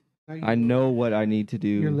Now you I know what I need to do.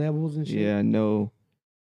 your levels and shit. Yeah, I know.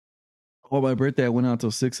 Well, my birthday, I went out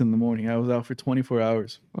till 6 in the morning. I was out for 24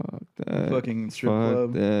 hours. Fuck that. Fucking strip Fuck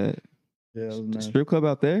club. that. Yeah, it was nice. Strip club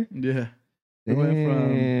out there? Yeah. We went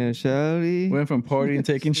from- Damn, shouty. Went from partying,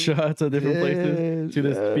 taking shots at different places to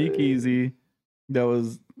this speakeasy that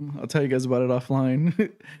was, I'll tell you guys about it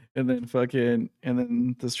offline. and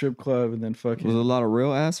then the strip club, and then Was it a fucking. lot of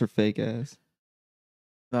real ass or fake ass?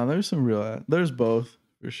 No, there's some real, there's both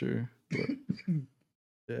for sure. But,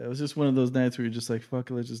 yeah, it was just one of those nights where you're just like, fuck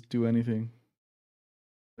it, let's just do anything.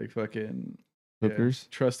 Like fucking. yeah, Hookers?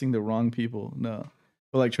 trusting the wrong people. No.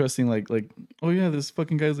 But like trusting like, oh yeah, this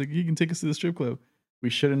fucking guy's like, he can take us to the strip club. We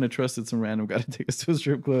shouldn't have trusted some random guy to take us to a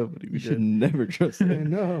strip club, but we You should did. never trust I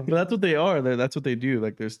them. know. But that's what they are. That's what they do.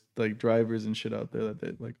 Like there's like drivers and shit out there that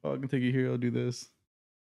they like, oh, I can take you here. I'll do this.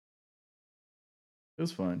 It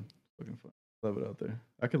was fun. Fucking fun. Love it out there.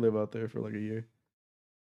 I could live out there for like a year.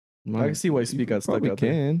 I can see why Speak got stuck probably out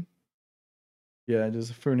there. can. Yeah,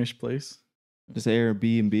 just a furnished place. Just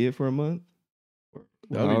Airbnb it for a month. That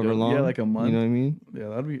would be However dope. long. Yeah, like a month. You know what I mean? Yeah,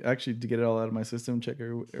 that'd be actually to get it all out of my system, check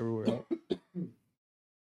everywhere out.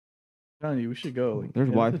 Telling you, we should go. Like, There's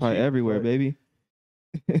yeah, that's a Wi-Fi cheap everywhere, flight. baby.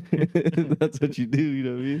 That's what you do. You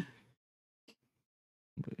know what I mean?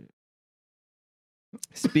 But, yeah.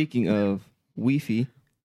 Speaking of Wi-Fi,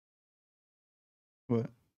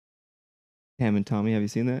 What? Pam and Tommy, have you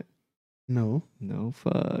seen that? No. No,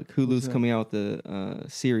 fuck. Hulu's that? coming out with the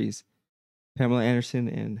series. Pamela Anderson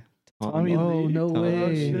and Tommy. Tommy Oh, Lee. no Tommy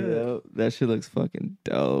way. Lee. Yep, that shit looks fucking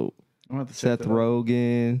dope. I'm gonna have to check Seth that out.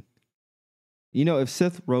 Rogen. You know, if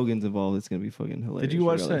Seth Rogen's involved, it's gonna be fucking hilarious. Did you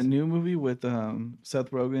watch that regardless. new movie with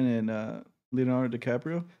Seth Rogen and Leonardo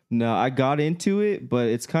DiCaprio? No, I got into it, but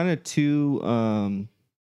it's kind of too Oh,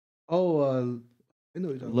 I know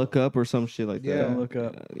what you're talking look up or some shit like Yeah. that. Don't look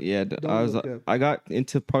up. Yeah, Don't I was Look Up. I got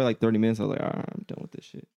into probably like 30 minutes. I was like, all right, I'm done with this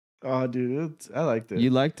shit. Oh, dude, I liked it.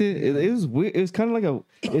 You liked it? It was weird. It was kind of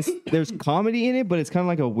like there's comedy in it, but it's kind of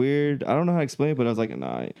like a weird. I don't know how to explain it, but I was like,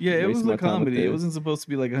 nah. yeah, it was wasting my a time with comedy. It this. wasn't supposed to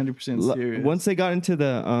be like 100% serious. Once they got into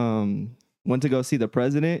the went to go see the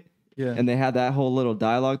president, yeah, and they had that whole little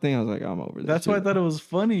dialogue thing, I was like, I'm over this. that's why I shit. thought it was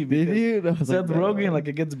funny. Did Because you? I was Seth like, Rogen, nah. like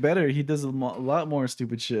it gets better. He does a lot more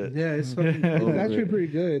stupid shit. Yeah, it's fucking, it's Oh, actually really? pretty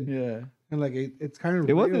good. Yeah. And like it's kind of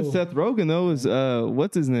It wasn't Seth Rogen though. It was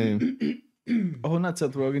what's his name? Oh, not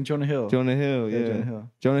Seth Rogen, Jonah Hill. Jonah Hill, yeah. Jonah Hill.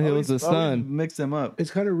 Jonah Hill is the Always son. mix them up. It's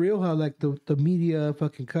kind of real how like the media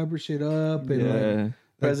fucking cover shit up and Yeah.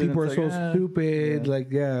 like people are President's so like, stupid. yeah.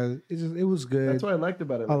 Like it was good. That's what I liked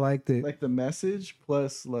about it. I liked it. Like the message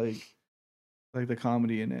plus like the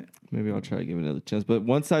comedy in it. Maybe I'll try to give it another chance. But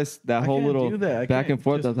once that I whole can't little do that. I back can't and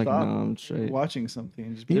forth, just I was like, stop no, I'm straight. watching something.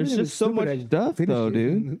 And just be Even There's if just it's so stupid, much I stuff finished though, it.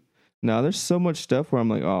 dude. No, there's so much stuff where I'm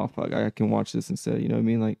like, oh fuck, I can watch this instead. You know what I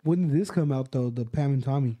mean? Like, When did this come out though? The Pam and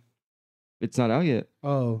Tommy. it's not out yet,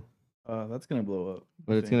 Oh, that's gonna blow up.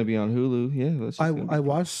 but it's gonna be on Hulu. Yeah, that's just gonna be I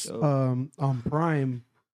watched dope. on Prime.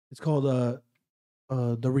 It's called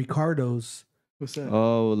the Ricardos. What's that?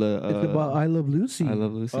 Oh, It's about I Love Lucy. I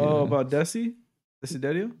Love Lucy. Oh, yeah. about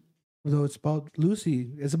Desiderio? No, it's about Lucy.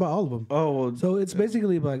 It's about all of them. Oh, well, So it's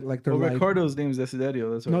basically about like their life. Ricardo's name is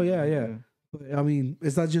Desiderio. That's No, yeah. But, I mean,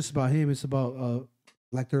 it's not just about him. It's about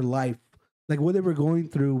like their life, like what they were going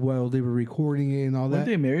through while they were recording it and all Weren't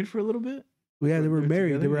that. they married for a little bit? Yeah, they were They're married.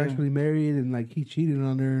 together, They were yeah. actually married, and like he cheated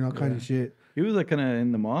on her and all kind of Yeah. shit. He was like kind of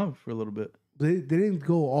in the mob for a little bit. They didn't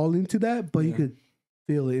go all into that, but you Yeah. could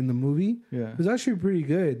feel it in the movie. Yeah. It was actually pretty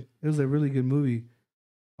good. It was a really good movie.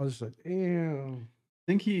 I was just like, damn. I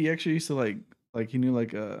think he actually used to like he knew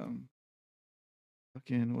like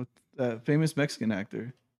fucking what that famous Mexican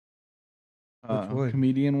actor. Which one?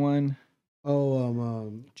 Comedian one.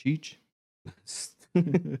 Oh, Cheech.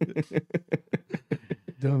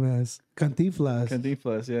 dumbass Cantinflas.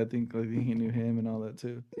 Cantinflas, yeah, I think he knew him and all that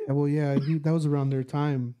too. Yeah, well, yeah, that was around their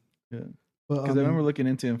time. Yeah. But Because I remember looking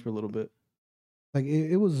into him for a little bit. like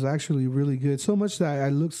it was actually really good. So much that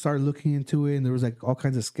I started looking into it, and there was like all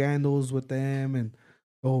kinds of scandals with them, and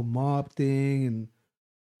the whole mob thing, and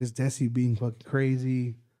this Desi being fucking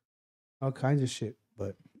crazy, all kinds of shit.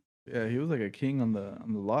 But Yeah, he was like a king on the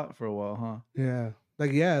lot for a while, huh? yeah,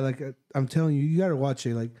 like I'm telling you, you gotta watch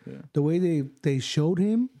it. Like Yeah. the way they showed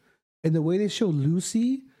him, and the way they showed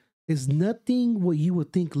Lucy is nothing what you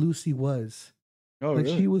would think Lucy was. Oh, Like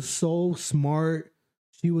really? she was so smart.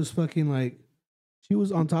 She was fucking like, she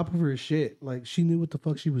was on top of her shit. Like she knew what the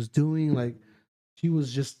fuck she was doing. Like she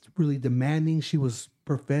was just really demanding. She was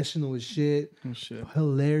professional as shit. Oh, shit.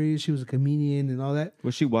 Hilarious. She was a comedian and all that.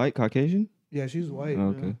 Was she white, Caucasian? Yeah, she was white. Oh,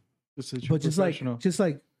 okay. Just a true But professional. just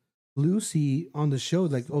like Lucy on the show,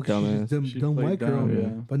 like okay, she's Dumbass. dumb, She dumb played white girl. dumb, yeah.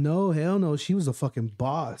 But no, hell no, she was a fucking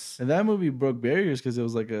boss. And that movie broke barriers because it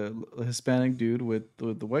was like a Hispanic dude with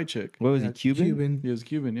the white chick. What was Yeah, he, Cuban? He was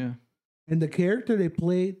Cuban, yeah. And the character they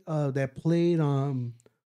played, that played the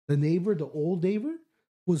neighbor, the old neighbor,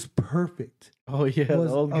 was perfect. Oh yeah, Was,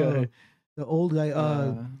 the old guy. The old guy.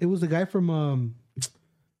 Uh, It was the guy from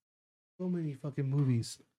so many fucking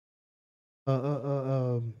movies.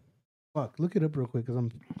 Fuck, look it up real quick because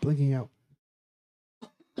I'm blinking out.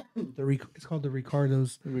 It's called the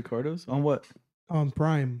Ricardos Ricardo's on what? on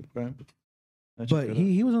Prime. Prime? I checked But it out.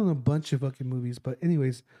 he was on a bunch of fucking movies. But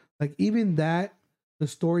anyways, like even that, the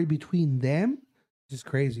story between them, is just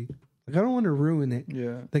crazy. Like I don't want to ruin it.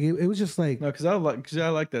 Yeah. Like it was just like No, because I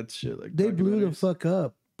like that shit. Like they blew the documentaries. fuck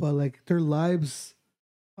up, but like their lives.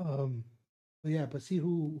 But yeah, but see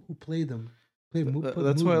who played them.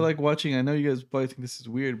 That's why I like watching. I know you guys probably think this is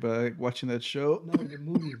weird, but I like watching that show No, the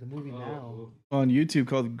movie now. on YouTube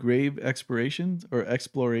called Grave Explorations,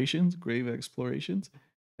 Grave Explorations,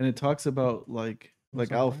 and it talks about like What's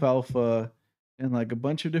that? Alfalfa and like a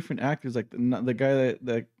bunch of different actors, like the guy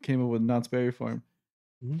that came up with Knott's Berry Farm.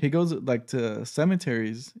 Mhm. He goes like to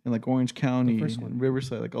cemeteries in like Orange County first one. and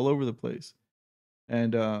Riverside, like all over the place,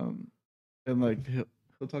 and like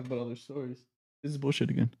he'll talk about other stories. This is bullshit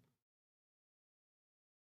again.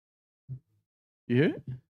 You hear it?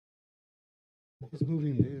 It's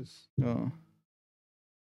moving this. Oh.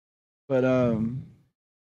 But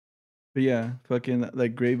yeah, fucking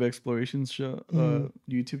like Grave Explorations show Mhm.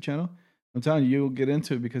 YouTube channel. I'm telling you, you'll get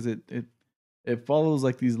into it because it follows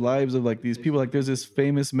like these lives of like these people. Like there's this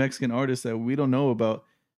famous Mexican artist that we don't know about,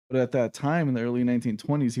 but at that time in the early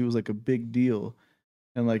 1920s, he was like a big deal.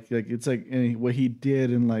 And like it's like what he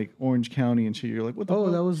did in like Orange County and shit. You're like, what the Oh,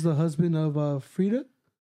 fuck? that was the husband of Frida.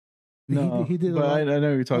 No, he did. but I know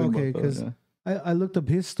what you're talking Okay, about. 'cause Yeah. I looked up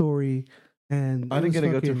his story, and I didn't get to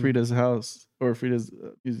go to fucking- Frida's house or Frida's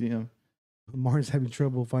museum. Mars having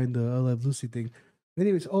trouble finding the I Love Lucy thing.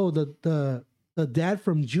 Anyways, the dad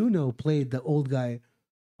from Juno played the old guy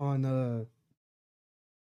on the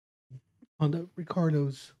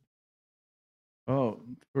Ricardos. Oh,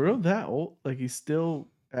 for real? That old? Like he's still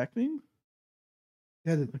acting?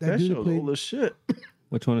 Yeah, Like, that that dude show's played old as shit.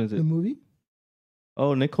 Which one is the it? movie.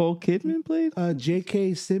 Oh, Nicole Kidman played?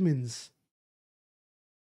 J.K. Simmons.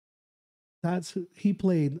 He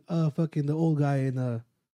played fucking the old guy in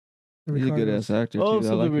He's a good ass actor too. Oh, I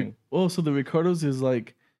so like the him. so the Ricardos is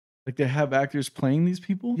like they have actors playing these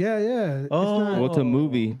people. Yeah, yeah. It's Oh. not- Well, it's a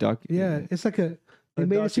movie doc. yeah, it's like a. They A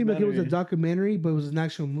made it seem like it was a documentary. documentary, but it was an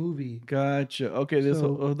actual movie. Gotcha. Okay,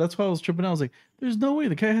 So- that's why I was tripping out. I was like, "There's no way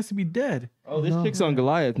the guy has to be dead." Oh, this No. chick's on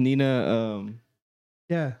Goliath. Nina.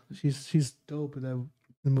 Yeah, she's dope in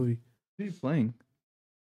the movie. What are you playing?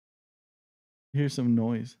 Here's some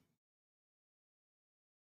noise.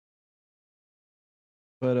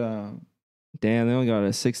 But Damn, they only got a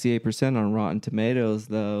 68% on Rotten Tomatoes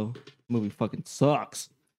though. Movie fucking sucks.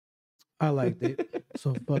 I liked it.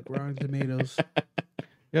 So fuck Rotten Tomatoes.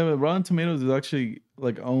 yeah, but Rotten Tomatoes is actually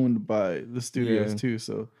like owned by the studios Yeah. too,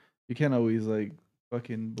 so you can't always like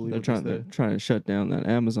fucking believe They're what they say. trying to shut down that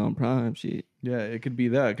Amazon Prime shit. Yeah, it could be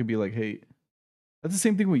that. It could be like hate. That's the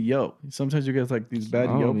same thing with Yelp. Sometimes you get like these bad I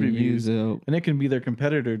don't Yelp even reviews, use Yelp. and it can be their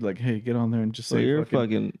competitor. Like, hey, get on there and just So say you're fucking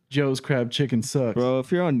fucking Joe's Crab Chicken sucks. bro.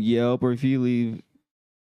 If you're on Yelp or if you leave,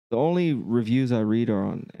 the only reviews I read are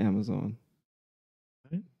on Amazon.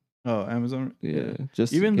 Oh, Amazon. Yeah,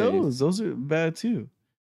 just Even in case. those are bad too,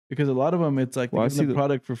 because a lot of them it's like Well, I they give see the the-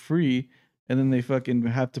 product for free, and then they fucking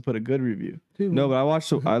have to put a good review. Dude, No,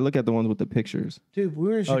 but I look at the ones with the pictures. dude, we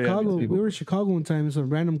were in Oh, yeah, Chicago. people. We were in Chicago one time, and some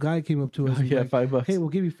random guy came up to us. Oh, and was yeah, like, $5. hey, we'll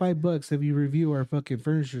give you $5 if you review our fucking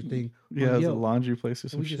furniture thing. Yeah, it was a Yelp. laundry place or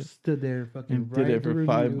And some we shit. just stood there and fucking And did it for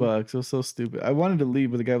 $5. It was so stupid. I wanted to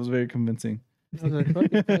leave, but the guy was very convincing. I was like,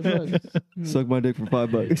 fucking $5. Suck my dick for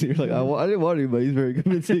 $5. You're like, I didn't want to, but he's very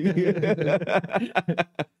convincing.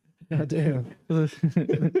 God damn.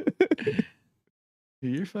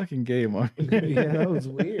 You're fucking gay, Mark. Yeah, that was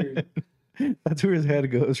weird. That's where his head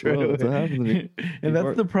goes right Well, that's what happens when away. And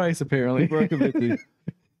that's the price, apparently. People are convicted.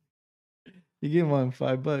 You give him on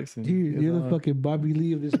 $5. And Dude, it's you're the on. fucking Bobby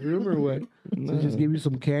Lee of this room or what? So just give you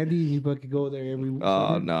some candy and you fucking go there every week.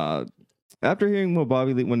 Oh, nah. After hearing what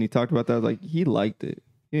Bobby Lee, when he talked about that, I was like, he liked it.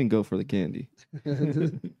 He didn't go for the candy.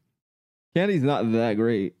 Candy's not that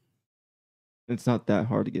great. It's not that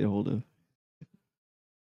hard to get a hold of.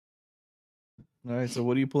 All right, so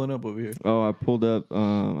what are you pulling up over here? Oh, I pulled up.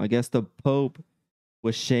 I guess the Pope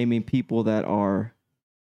was shaming people that are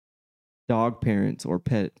dog parents or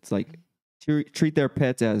pets. Like treat their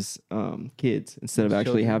pets as kids instead of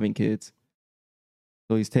actually Children. having kids.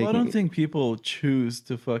 So he's taking. Well, I don't think people choose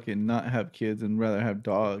to fucking not have kids and rather have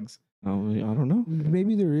dogs. Oh, I don't know.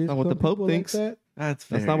 Maybe there is Not what the some Pope people thinks. Like that.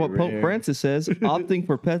 That's not what Pope rare. Francis says. Opting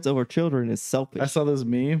for pets over children is selfish. I saw this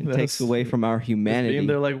meme. It takes away from our humanity.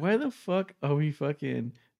 They're like, why the fuck are we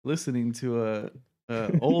fucking listening to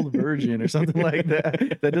a old virgin or something like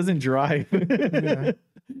that that doesn't drive? Yeah.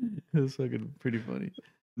 It's fucking pretty funny.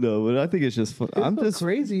 No, but I think it's just fun. It's I'm so just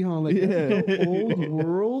crazy, huh? Like Yeah. that's the old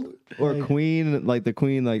world. or Like, Queen, like the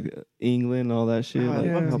Queen, like England, all that shit. Ah, Like,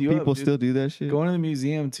 it how fucks you up, people dude. still do that shit. Going to the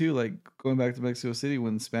museum too, like going back to Mexico City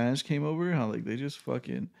when Spanish came over, how like they just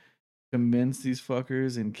fucking convinced these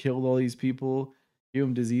fuckers and killed all these people, give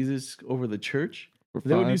them diseases over the church. For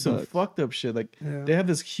They would do some $5. fucked up shit. Like yeah. they have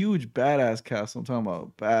this huge badass castle. I'm talking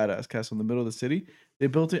about badass castle in the middle of the city. They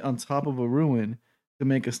built it on top of a ruin to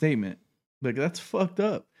make a statement. Like that's fucked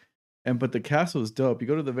up. But the castle is dope. You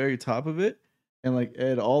go to the very top of it, and like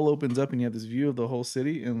it all opens up, and you have this view of the whole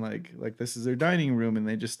city. And like this is their dining room, and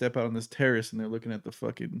they just step out on this terrace, and they're looking at the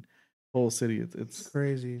fucking whole city. It's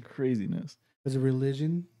Crazy. craziness. As a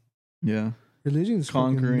religion, Yeah, religion is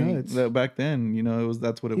conquering. fucking nuts. That back then,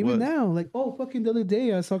 that's what it Even was. now, like, oh, fucking the other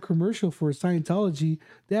day, I saw a commercial for Scientology.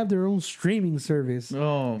 They have their own streaming service,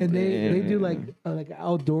 Oh, and they do like man.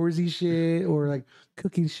 outdoorsy shit or like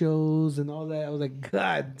cooking shows and all that. I was like,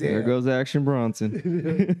 God damn. There goes Action Bronson.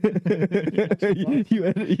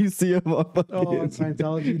 you see him on fucking Oh, on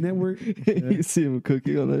Scientology Network. you see him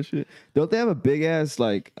cooking on that shit. Don't they have a big ass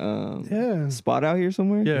like Yeah, spot out here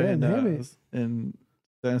somewhere? yeah, Yeah, and Hemet. and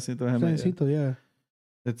San Jacinto Hemet, San yeah. Jacinto, yeah.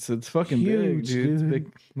 It's fucking big, Huge, dude. It's a dude.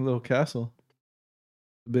 big little castle.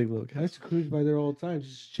 Big little I castle. used to cruise by there all the time.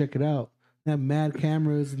 Just check it out. They have mad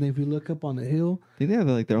cameras, and if you look up on the hill, I think they have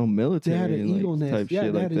like their own military They had an and, like, eagle nest. type Yeah,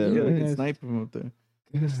 shit they like had an that. eagle Right? nest. It's snipe from up there.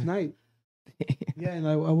 it's night. Yeah, and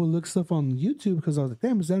I would look stuff on YouTube because I was like,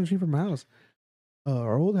 damn, it's down the street from my house,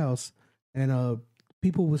 our old house. And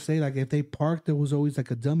people would say, like, if they parked, there was always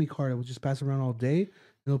like a dummy car that would just pass around all day.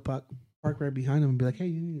 They'll park right behind them and be like, hey,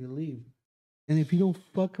 you need to leave. And if you don't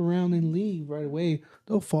fuck around and leave right away,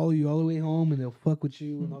 they'll follow you all the way home and they'll fuck with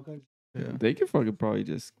you and all kinds of Yeah. They could fucking probably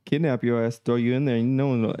just kidnap your ass, throw you in there, and no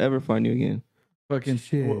one will ever find you again. Fucking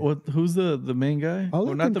Shit. Who's the main guy? I'll Well,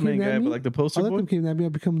 let not them the main kidnap guy, me. but like the poster I let boy. them kidnap me. I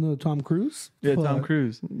become the Tom Cruise. Yeah, Tom Fuck.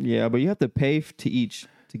 Cruise. Yeah, but you have to pay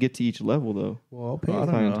to get to each level though. Well, I'll pay. I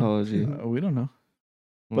don't know. Scientology. We don't know.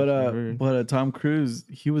 But Tom Cruise,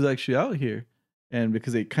 he was actually out here, and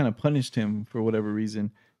because they kind of punished him for whatever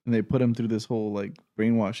reason, and they put him through this whole like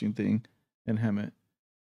brainwashing thing in Hemet.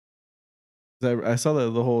 I saw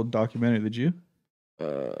the whole documentary. Did you?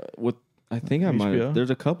 What I think I might HBO? have. There's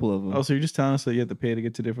a couple of them. Oh, so you're just telling us that you have to pay to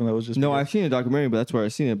get to different levels? Just No, because I've seen a documentary, but that's where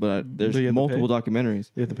I've seen it. But there's you have to multiple pay?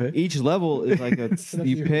 documentaries. you have to pay. Each level is like a like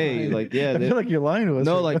you you're pay. lying. Like yeah, I feel like you're lying to us.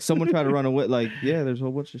 no, right like now. someone tried to run away. Like yeah, there's a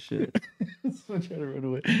whole bunch of shit. Someone tried to run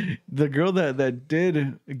away. The girl that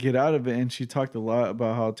did get out of it, and she talked a lot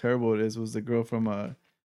about how terrible it is, was the girl from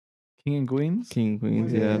King and Queens. King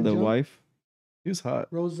Queens, Yeah, yeah, the Joe? wife. She was hot.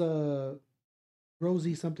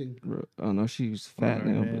 Rosie something. Oh no, she's fat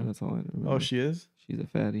now, yeah. but that's all I remember. Oh, she is. she's a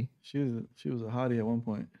fatty. She was a hottie at one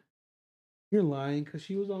point. You're lying because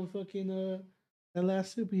she was on fucking that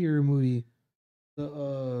last superhero movie,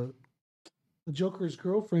 the Joker's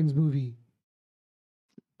girlfriend's movie.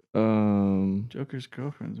 Joker's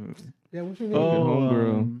girlfriend's movie. Yeah, what's her name? Oh, homegirl.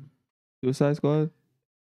 um, Suicide Squad.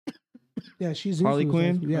 Yeah, she's in Harley Suicide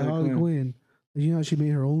Quinn? Squad. Yeah, Harley Harley Quinn. Did you know she made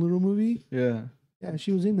her own little movie? yeah. Yeah,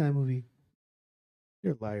 she was in that movie.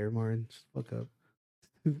 You're a liar, Martin. Just fuck up.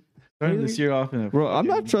 Starting this year off in a Bro, I'm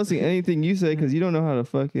not fucking- trusting anything you say because you don't know how to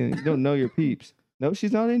fucking. You don't know your peeps. No,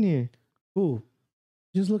 she's not in here. Cool.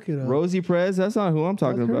 Just look it up. Rosie Perez. That's not who I'm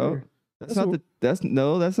talking That's about. her. That's That's not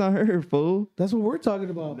what- That's not her, fool. That's what we're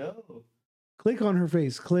talking about. No. Click on her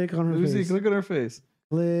face. Click on her Lucy, face. look at her face.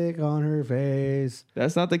 Click on her face.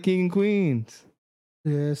 That's not the King and Queens.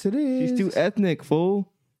 Yes, it is. She's too ethnic, fool.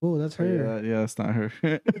 Oh, that's her. Yeah, it's not her.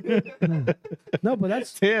 No, but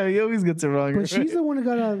that's. Yeah, he always gets it wrong. But she's the one who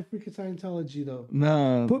got out of freaking Scientology, though.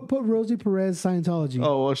 no. Put Rosie Perez Scientology.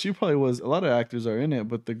 Oh well, she probably was. A lot of actors are in it,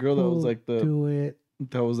 but the girl that was like Do it.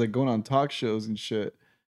 that was like going on talk shows and shit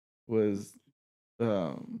was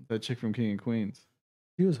that chick from King and Queens.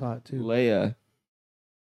 She was hot too. Leia.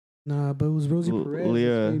 Nah, but it was Rosie Perez that's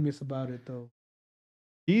Leah. famous about it though.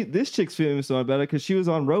 This chick's famous about it because she was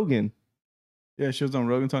on Rogan. Yeah, she was on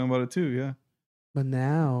Rogan talking about it too. Yeah. But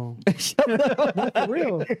now, no, for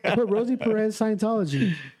real, put Rosie Perez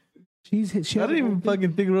Scientology. She I didn't even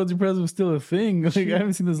fucking think Rosie Perez was still a thing. Like, I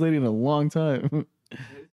haven't seen this lady in a long time.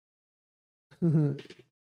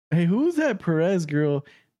 Hey, who's that Perez girl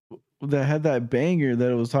that had that banger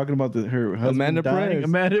that was talking about her husband Amanda dying? Perez.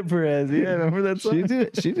 Amanda Perez. Yeah, remember that song? She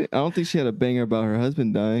did. She did. I don't think she had a banger about her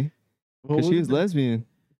husband dying What because she was it? lesbian.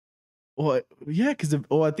 Well, yeah, because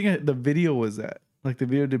I think the video was that. Like the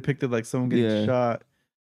video depicted like someone getting Yeah. shot.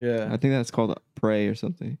 Yeah. I think that's called Pray or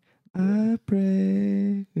something. I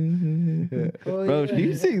pray. Oh, Bro, yeah.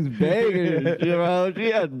 she sings bangers. Bro,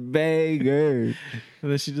 she had bangers.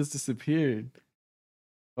 And then she just disappeared.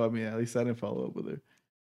 Well, I mean, at least I didn't follow up with her.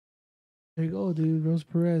 There you go, dude. Rosie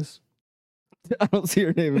Perez. I don't see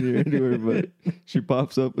her name in here anywhere, but she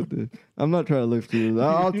pops up with it. I'm not trying to look through it.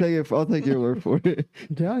 I'll take it. I'll take your word for it.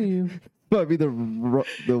 I'm telling you. Might be the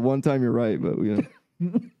one time you're right, but you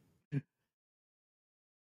know.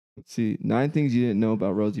 Let's see. 9 things you didn't know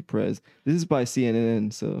about Rosie Perez. This is by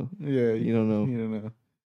CNN, so Yeah, you don't know. You don't know.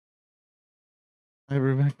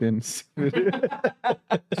 Ivermectin.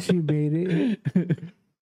 She made it.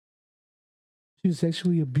 She was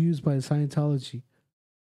sexually abused by Scientology.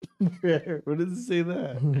 Where does it say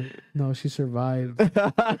that? No, she survived. Shut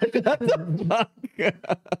the fuck.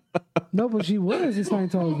 No, but she was in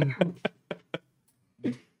Scientology.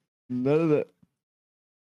 None of that.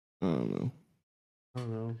 I don't know. I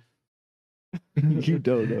don't know. You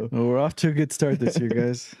don't know. Well, we're off to a good start this year,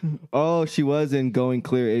 guys. Oh, she was in Going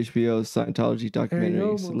Clear, HBO's Scientology There you documentary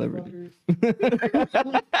go, celebrity.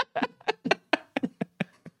 motherfuckers.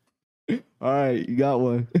 All right, you got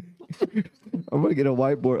one. I'm gonna get a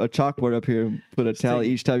chalkboard up here, and put a tally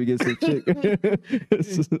each time you get some chick.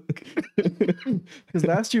 Because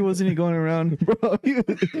last year wasn't he going around? Bro, you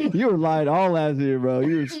were lying all last year, bro.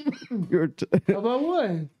 You were How about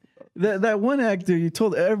what? That one actor, you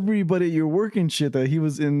told everybody at your working shit that he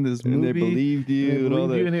was in this movie. and they believed you and and all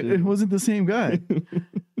that. and shit. it wasn't the same guy.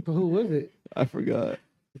 But who was it? I forgot.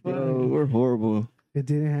 Bro, we're horrible. It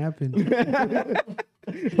didn't happen.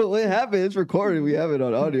 Well, it happened. It's recorded. We have it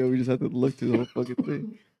on audio. We just have to look through the whole fucking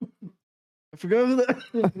thing. I forgot who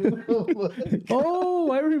that.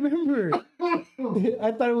 Oh, I remember.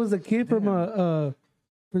 I thought it was a kid from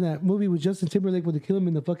that movie with Justin Timberlake when they kill him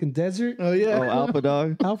in the fucking desert. Oh yeah. Oh, Alpha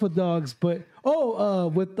Dog. Alpha Dogs, but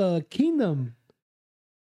with Kingdom.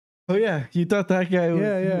 Oh yeah. You thought that guy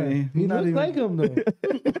was? He not looks even- like him though.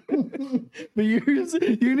 But you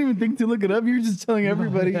didn't even think to look it up. You were just telling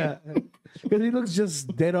everybody. Yeah. Because he looks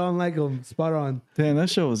just dead on like him, spot on. Damn, that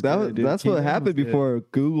show was good, dude. That's King what Von happened was good. before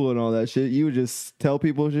Google and all that shit. You would just tell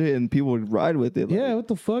people shit and people would ride with it. Like, Yeah, what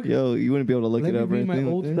the fuck? yo, you wouldn't be able to look Let it me up or be my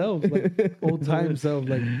anything. old self, like old time self.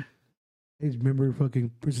 Like, hey, remember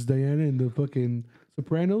fucking Princess Diana and the fucking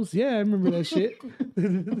Sopranos? Yeah, I remember that shit.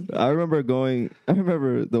 I remember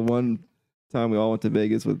the one time we all went to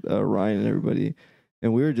Vegas with Ryan and everybody,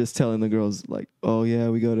 and we were just telling the girls like, "Oh yeah,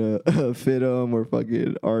 we go to Fit'em. We're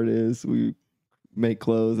fucking artists. We make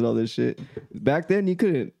clothes and all this shit." Back then, you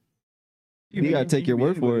couldn't. You gotta take your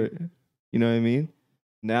word for it. You know what I mean?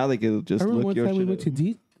 Now they could just I remember look one your time we shit went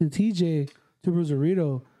up. to TJ to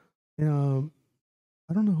Rosarito, and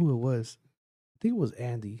I don't know who it was. I think it was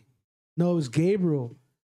Andy. No, it was Gabriel.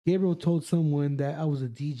 Gabriel told someone that I was a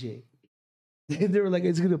DJ. And they were like,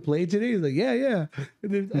 "It's gonna play today." He's like, "Yeah, yeah."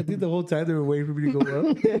 And then I think the whole time they were waiting for me to go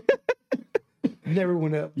up. Never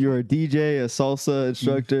went up. You're a DJ, a salsa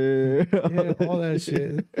instructor. Yeah, all that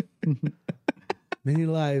shit. Many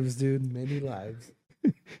lives, dude. Many lives.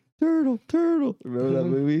 Turtle. Remember that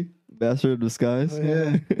movie? Master of Disguise? Oh,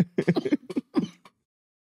 yeah.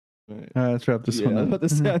 All right. All right, let's wrap this Yeah, one I'm up. about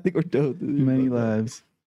to say, I think we're done. Many lives.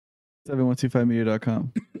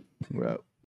 7125media.com. We're out.